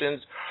wrong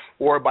portions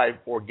or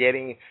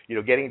getting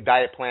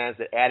diet plans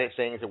that added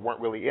things that weren't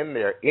really in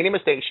there, any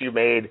mistakes you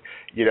made,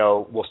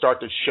 will start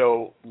to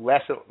show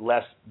less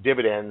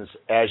dividends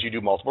as you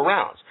do multiple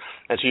rounds.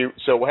 And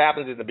so what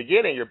happens in the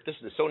beginning, this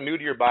is so new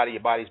to your body's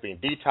being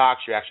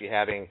detoxed, you're actually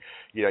having,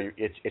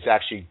 it's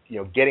actually,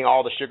 getting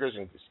all the sugars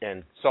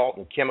and salt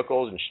and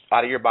chemicals and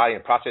out of your body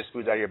and processed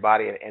foods out of your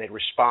body, and it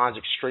responds responds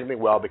extremely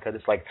well because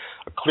it's like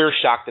a clear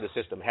shock to the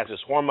system. It has this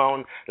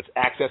hormone that's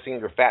accessing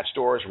your fat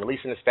stores,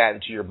 releasing this fat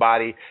into your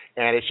body,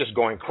 and it's just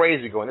going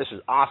crazy, going, this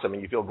is awesome,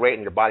 and you feel great,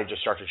 and your body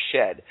just starts to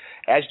shed.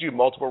 As you do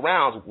multiple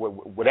rounds,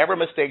 whatever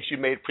mistakes you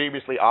made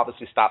previously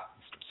obviously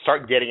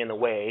start getting in the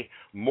way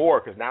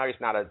more, because now it's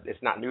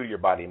not new to your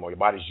body anymore. Your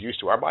body's used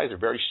to it. Our bodies are a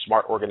very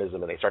smart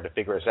organism, and they start to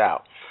figure us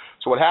out.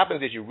 So what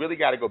happens is you really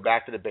got to go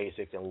back to the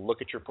basics and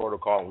look at your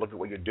protocol and look at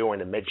what you're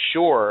doing and make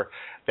sure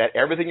that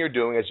everything you're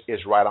doing is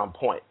right on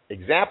point.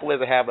 Example is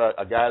I have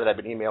a guy that I've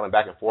been emailing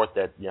back and forth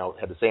that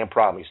had the same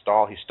problem. He's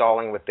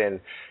stalling within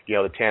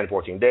the 10,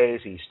 14 days.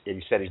 He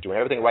said he's doing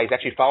everything right. He's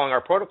actually following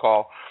our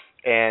protocol,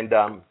 and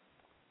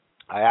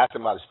I asked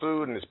him about his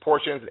food and his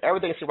portions, and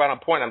everything seemed right on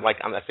point. I'm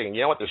thinking,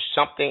 you know what, there's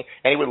something,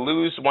 and he would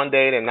lose one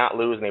day and then not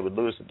lose, and he would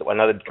lose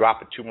another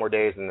drop in 2 more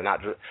days and then not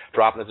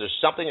drop. And there's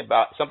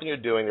something you're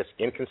doing that's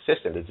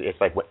inconsistent.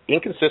 It's like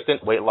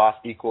inconsistent weight loss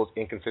equals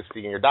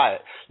inconsistency in your diet.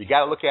 You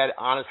got to look at it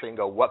honestly and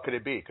go, what could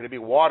it be? Could it be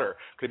water?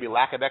 Could it be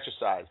lack of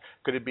exercise?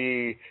 Could it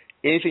be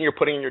anything you're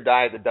putting in your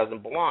diet that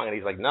doesn't belong? And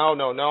he's like, no,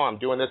 I'm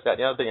doing this, that,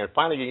 and the other thing. And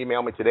finally he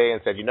emailed me today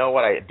and said, you know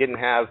what, I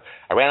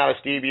ran out of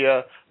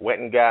stevia, went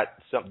and got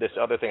this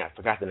other thing, I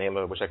forgot the name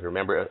of it, wish I could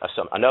remember,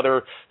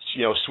 another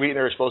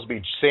sweetener is supposed to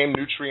be same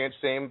nutrients,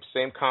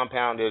 same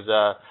compound as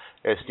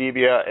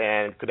stevia,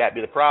 and could that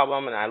be the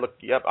problem? And I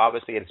looked up,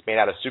 obviously it's made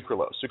out of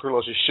sucralose.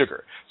 Sucralose is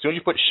sugar. As soon as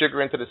you put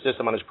sugar into the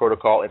system on this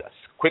protocol, it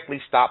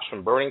quickly stops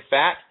from burning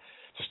fat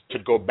to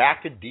go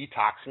back to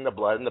detoxing the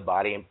blood in the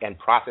body and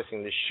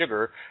processing the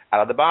sugar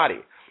out of the body.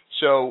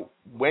 So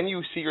when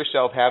you see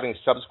yourself having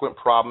subsequent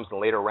problems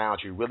in later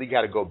rounds, you really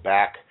got to go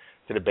back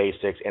to the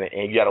basics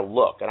and you got to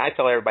look. And I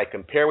tell everybody,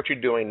 compare what you're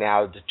doing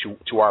now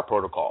to our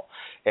protocol.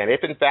 And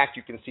if in fact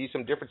you can see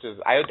some differences,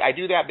 I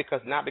do that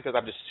not because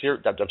I'm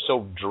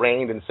so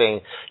drained and saying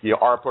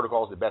our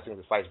protocol is the best thing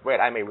to slice bread.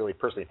 I may really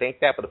personally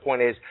think that, but the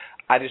point is,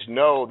 I just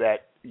know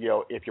that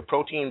if your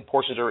protein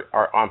portions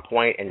are on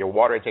point and your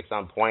water intake's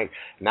on point,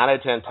 9 out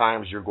of 10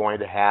 times you're going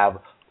to have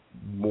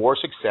more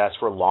success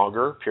for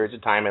longer periods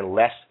of time and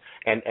less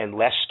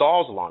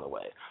stalls along the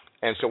way.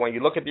 And so when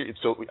you look at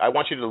I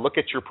want you to look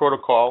at your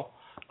protocol,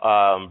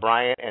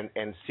 Brian,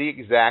 and see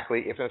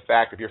exactly if in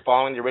fact if you're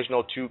following the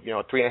original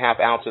 3.5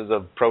 ounces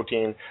of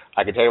protein,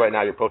 I can tell you right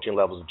now your protein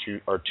levels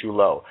are too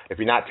low. If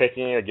you're not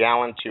taking a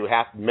gallon to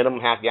minimum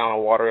half gallon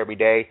of water every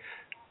day,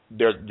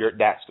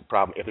 that's the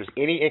problem. If there's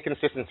any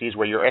inconsistencies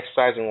where you're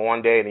exercising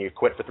one day and then you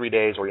quit for 3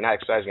 days, or you're not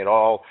exercising at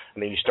all,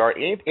 and then you start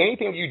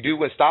anything you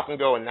do and stop and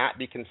go and not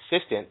be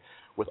consistent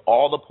with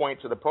all the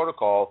points of the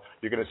protocol,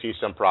 you're going to see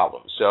some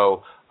problems.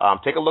 So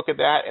take a look at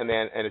that, and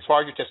as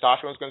far as your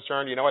testosterone is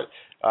concerned, you know what?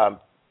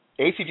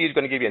 HCG is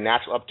going to give you a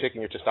natural uptick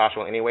in your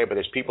testosterone anyway, but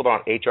there's people that are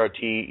on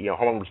HRT,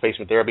 hormone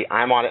replacement therapy.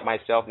 I'm on it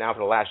myself now for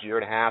the last year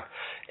and a half,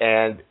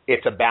 and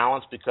it's a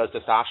balance because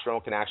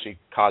testosterone can actually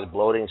cause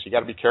bloating, so you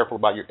got to be careful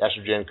about your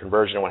estrogen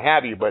conversion and what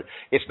have you, but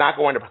it's not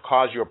going to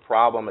cause you a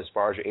problem as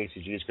far as your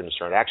HCG is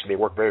concerned. Actually, they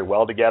work very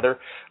well together.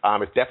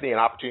 It's definitely an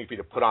opportunity for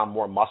you to put on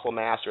more muscle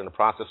mass during the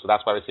process, so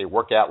that's why we say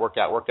work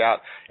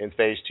out in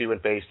phase 2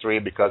 and phase 3,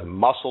 because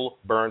muscle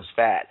burns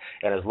fat,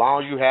 and as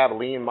long as you have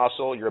lean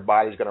muscle, your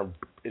body is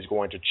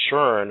going to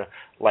churn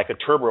like a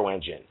turbo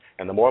engine.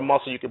 And the more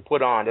muscle you can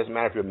put on, doesn't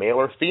matter if you're male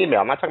or female.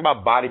 I'm not talking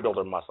about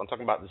bodybuilder muscle. I'm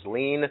talking about this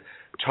lean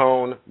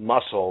tone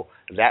muscle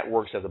that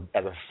works as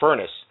a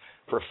furnace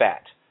for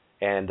fat.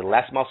 And the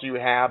less muscle you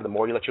have, the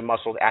more you let your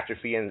muscles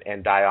atrophy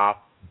and die off,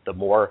 the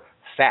more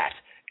fat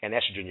and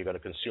estrogen you're going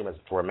to consume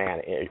for a man,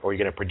 or you're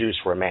going to produce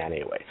for a man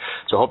anyway.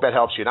 So I hope that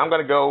helps you. And I'm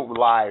going to go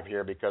live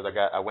here because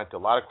I went to a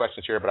lot of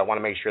questions here, but I want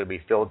to make sure that we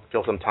fill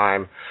some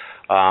time.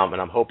 And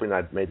I'm hoping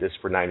I've made this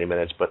for 90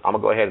 minutes. But I'm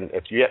going to go ahead and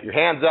if you have your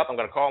hands up, I'm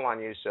going to call on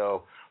you.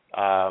 So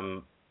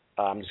I'm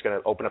just going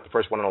to open up the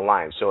first one on the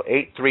line. So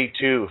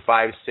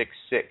 832-566,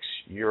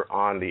 you're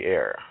on the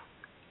air.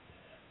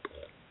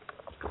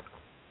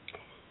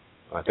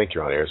 I think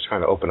you're on the air. It's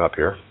trying to open up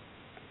here.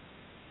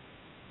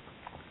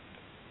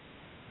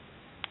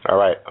 All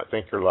right, I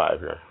think you're live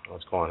here.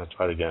 Let's go on. Let's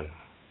try it again.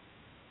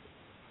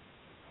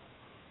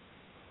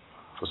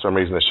 For some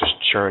reason, it's just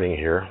churning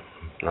here.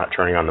 Not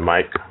turning on the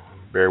mic.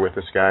 Bear with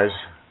us, guys.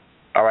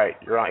 All right,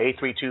 you're on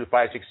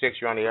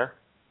 832-566. You're on the air.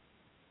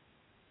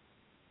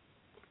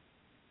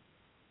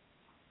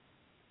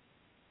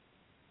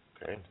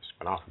 Okay, just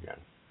went off again.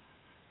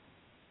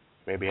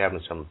 Maybe having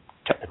some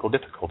technical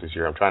difficulties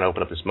here. I'm trying to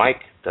open up this mic.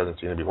 Doesn't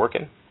seem to be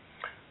working.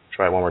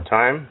 Try it one more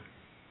time.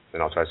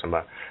 Then I'll try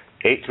somebody.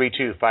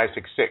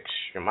 832-566.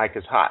 Your mic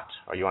is hot.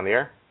 Are you on the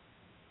air?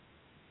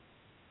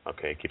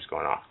 Okay, it keeps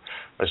going off.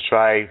 Let's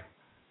try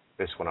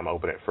this one. I'm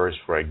opening it first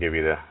before I give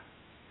you the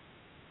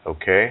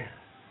okay.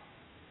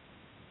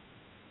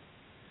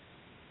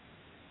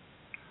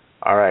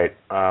 All right,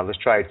 let's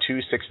try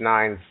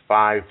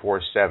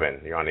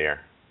 269-547. You're on the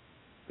air.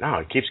 No,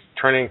 it keeps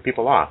turning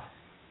people off.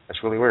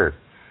 That's really weird.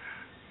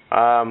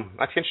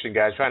 That's interesting,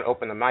 guys. I'm trying to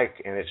open the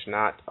mic, and it's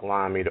not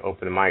allowing me to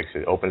open the mic. So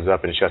it opens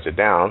up and shuts it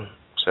down.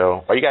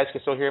 So, you guys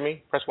can still hear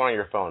me? Press 1 on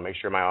your phone. Make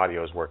sure my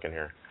audio is working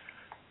here.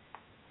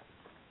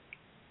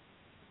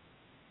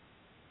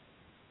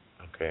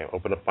 Okay,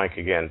 open up mic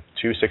again.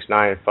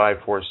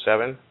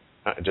 269-547.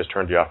 It just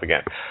turned you off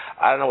again.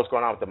 I don't know what's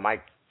going on with the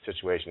mic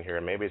situation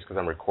here. Maybe it's because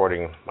I'm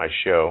recording my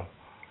show.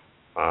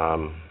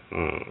 I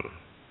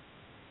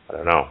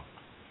don't know.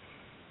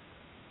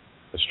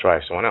 Let's try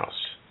someone else.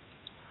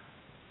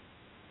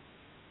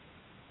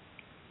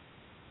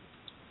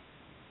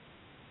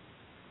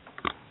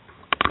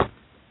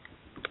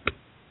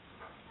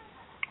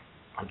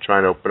 I'm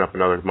trying to open up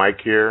another mic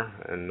here,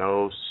 and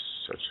no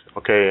such.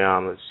 Okay,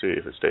 let's see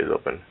if it stays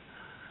open.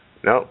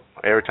 Nope.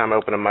 Every time I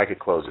open a mic, it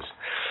closes.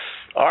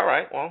 All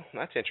right. Well,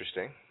 that's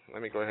interesting.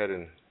 Let me go ahead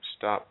and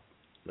stop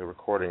the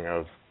recording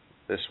of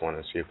this one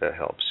and see if that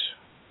helps.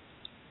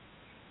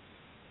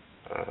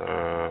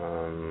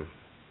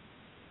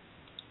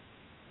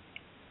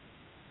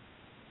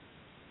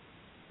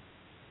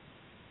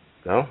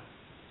 No?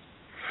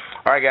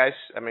 All right, guys.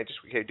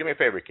 Okay, do me a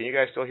favor. Can you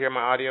guys still hear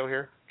my audio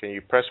here? Can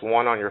you press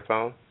 1 on your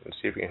phone and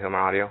see if you can hear my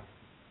audio?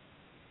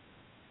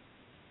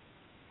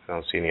 I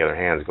don't see any other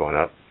hands going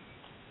up.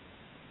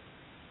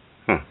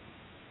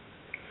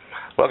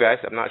 Well, guys,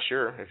 I'm not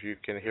sure if you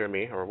can hear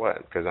me or what,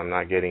 because I'm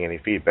not getting any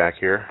feedback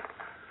here.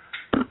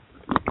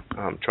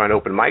 I'm trying to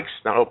open mics,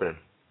 not opening.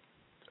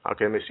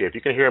 Okay, let me see. If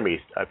you can hear me,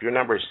 if your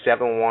number is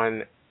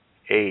 718-897,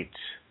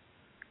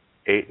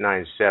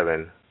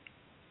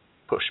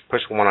 push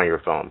 1 on your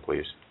phone,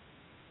 please.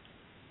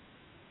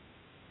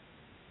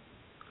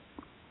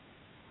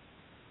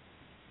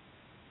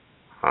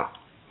 Huh.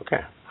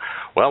 Okay.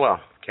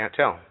 Well, can't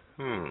tell.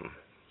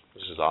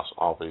 This is also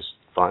always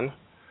fun.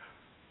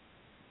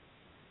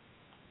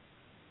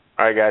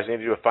 All right, guys, I need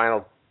to do a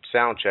final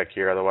sound check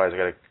here. Otherwise, I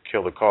got to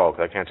kill the call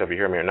because I can't tell if you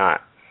hear me or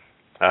not.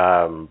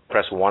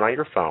 Press 1 on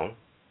your phone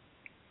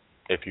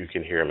if you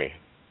can hear me.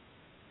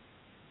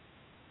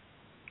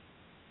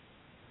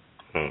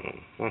 Okay.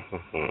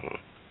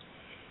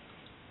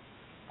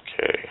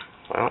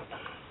 Well.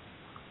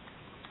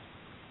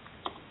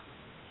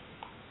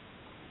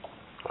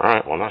 All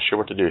right. Well, I'm not sure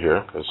what to do here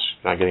because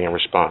I'm not getting a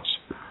response.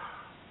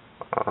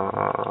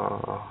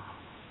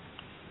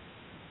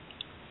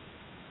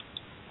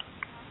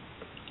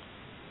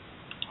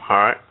 All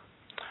right.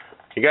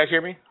 Can you guys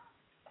hear me?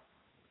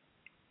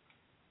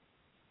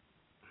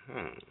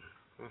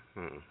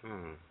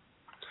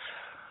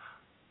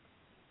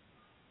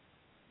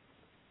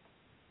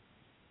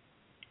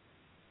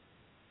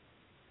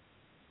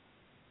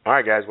 All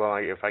right, guys. Well,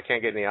 if I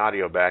can't get any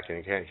audio back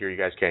and you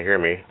guys can't hear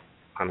me,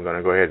 I'm going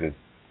to go ahead and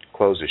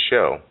close the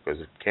show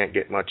because it can't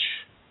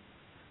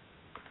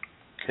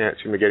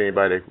seem to get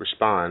anybody to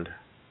respond.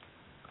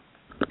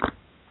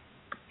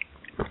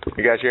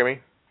 You guys hear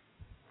me?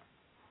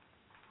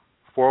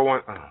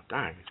 41. Oh,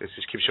 dang. It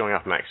just keeps showing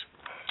off mics.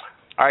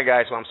 All right,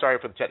 guys. Well, I'm sorry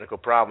for the technical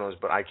problems,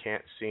 but I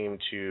can't seem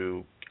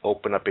to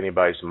open up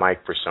anybody's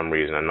mic for some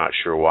reason. I'm not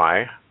sure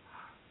why.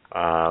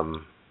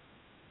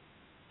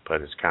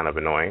 But it's kind of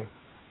annoying.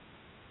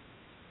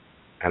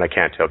 And I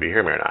can't tell if you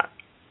hear me or not.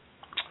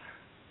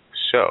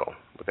 So,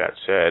 with that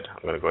said,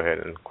 I'm going to go ahead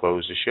and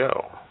close the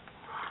show.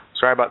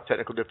 Sorry about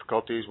technical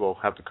difficulties. We'll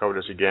have to cover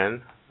this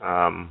again.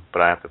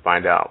 But I have to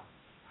find out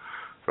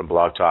from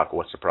Blog Talk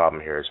what's the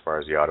problem here as far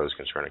as the audio is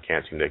concerned. I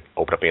can't seem to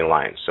open up any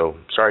lines. So,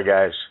 sorry,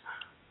 guys.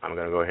 I'm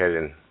going to go ahead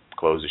and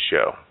close the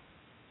show.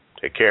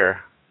 Take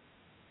care.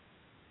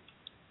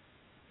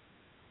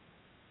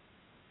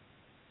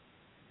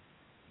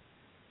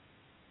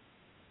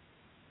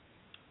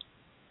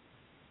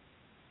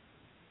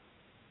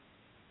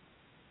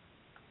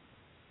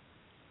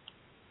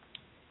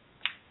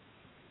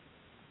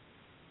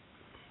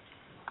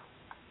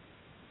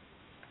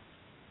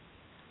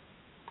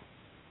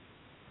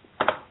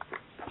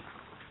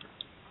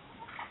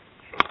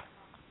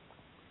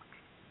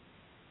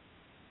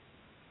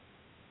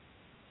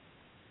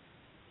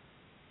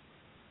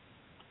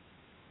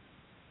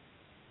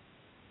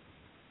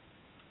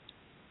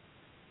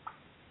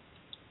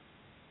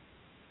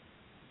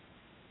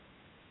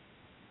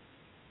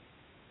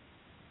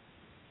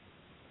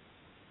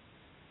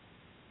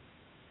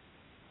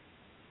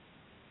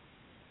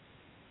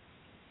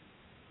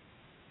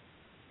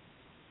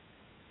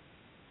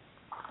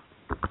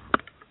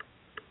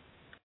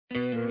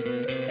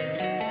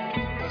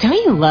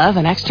 Don't you love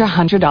an extra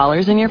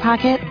 $100 in your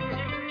pocket?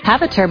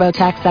 Have a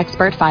TurboTax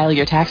expert file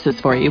your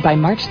taxes for you by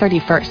March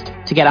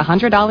 31st to get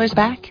 $100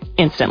 back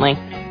instantly.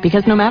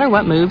 Because no matter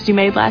what moves you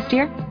made last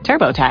year,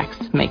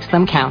 TurboTax makes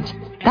them count.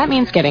 That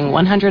means getting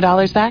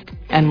 $100 back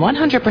and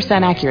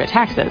 100% accurate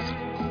taxes,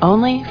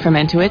 only from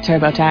Intuit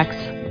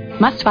TurboTax.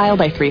 Must file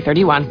by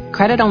 3/31.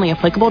 Credit only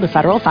applicable to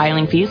federal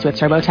filing fees with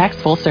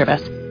TurboTax full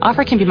service.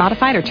 Offer can be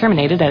modified or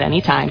terminated at any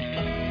time.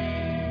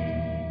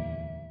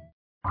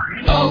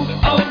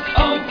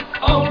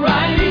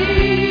 O'Reilly.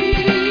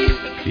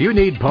 You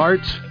need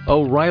parts?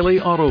 O'Reilly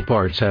Auto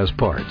Parts has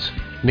parts.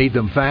 Need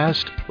them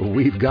fast?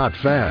 We've got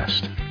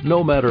fast.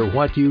 No matter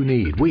what you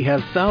need, we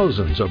have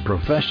thousands of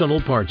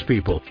professional parts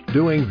people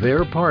doing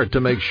their part to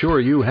make sure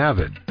you have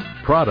it.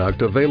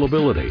 Product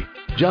availability.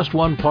 Just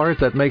one part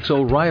that makes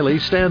O'Reilly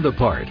stand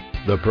apart.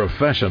 The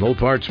professional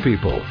parts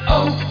people.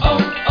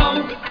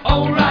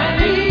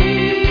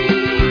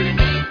 O'Reilly.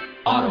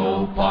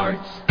 Auto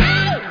Parts.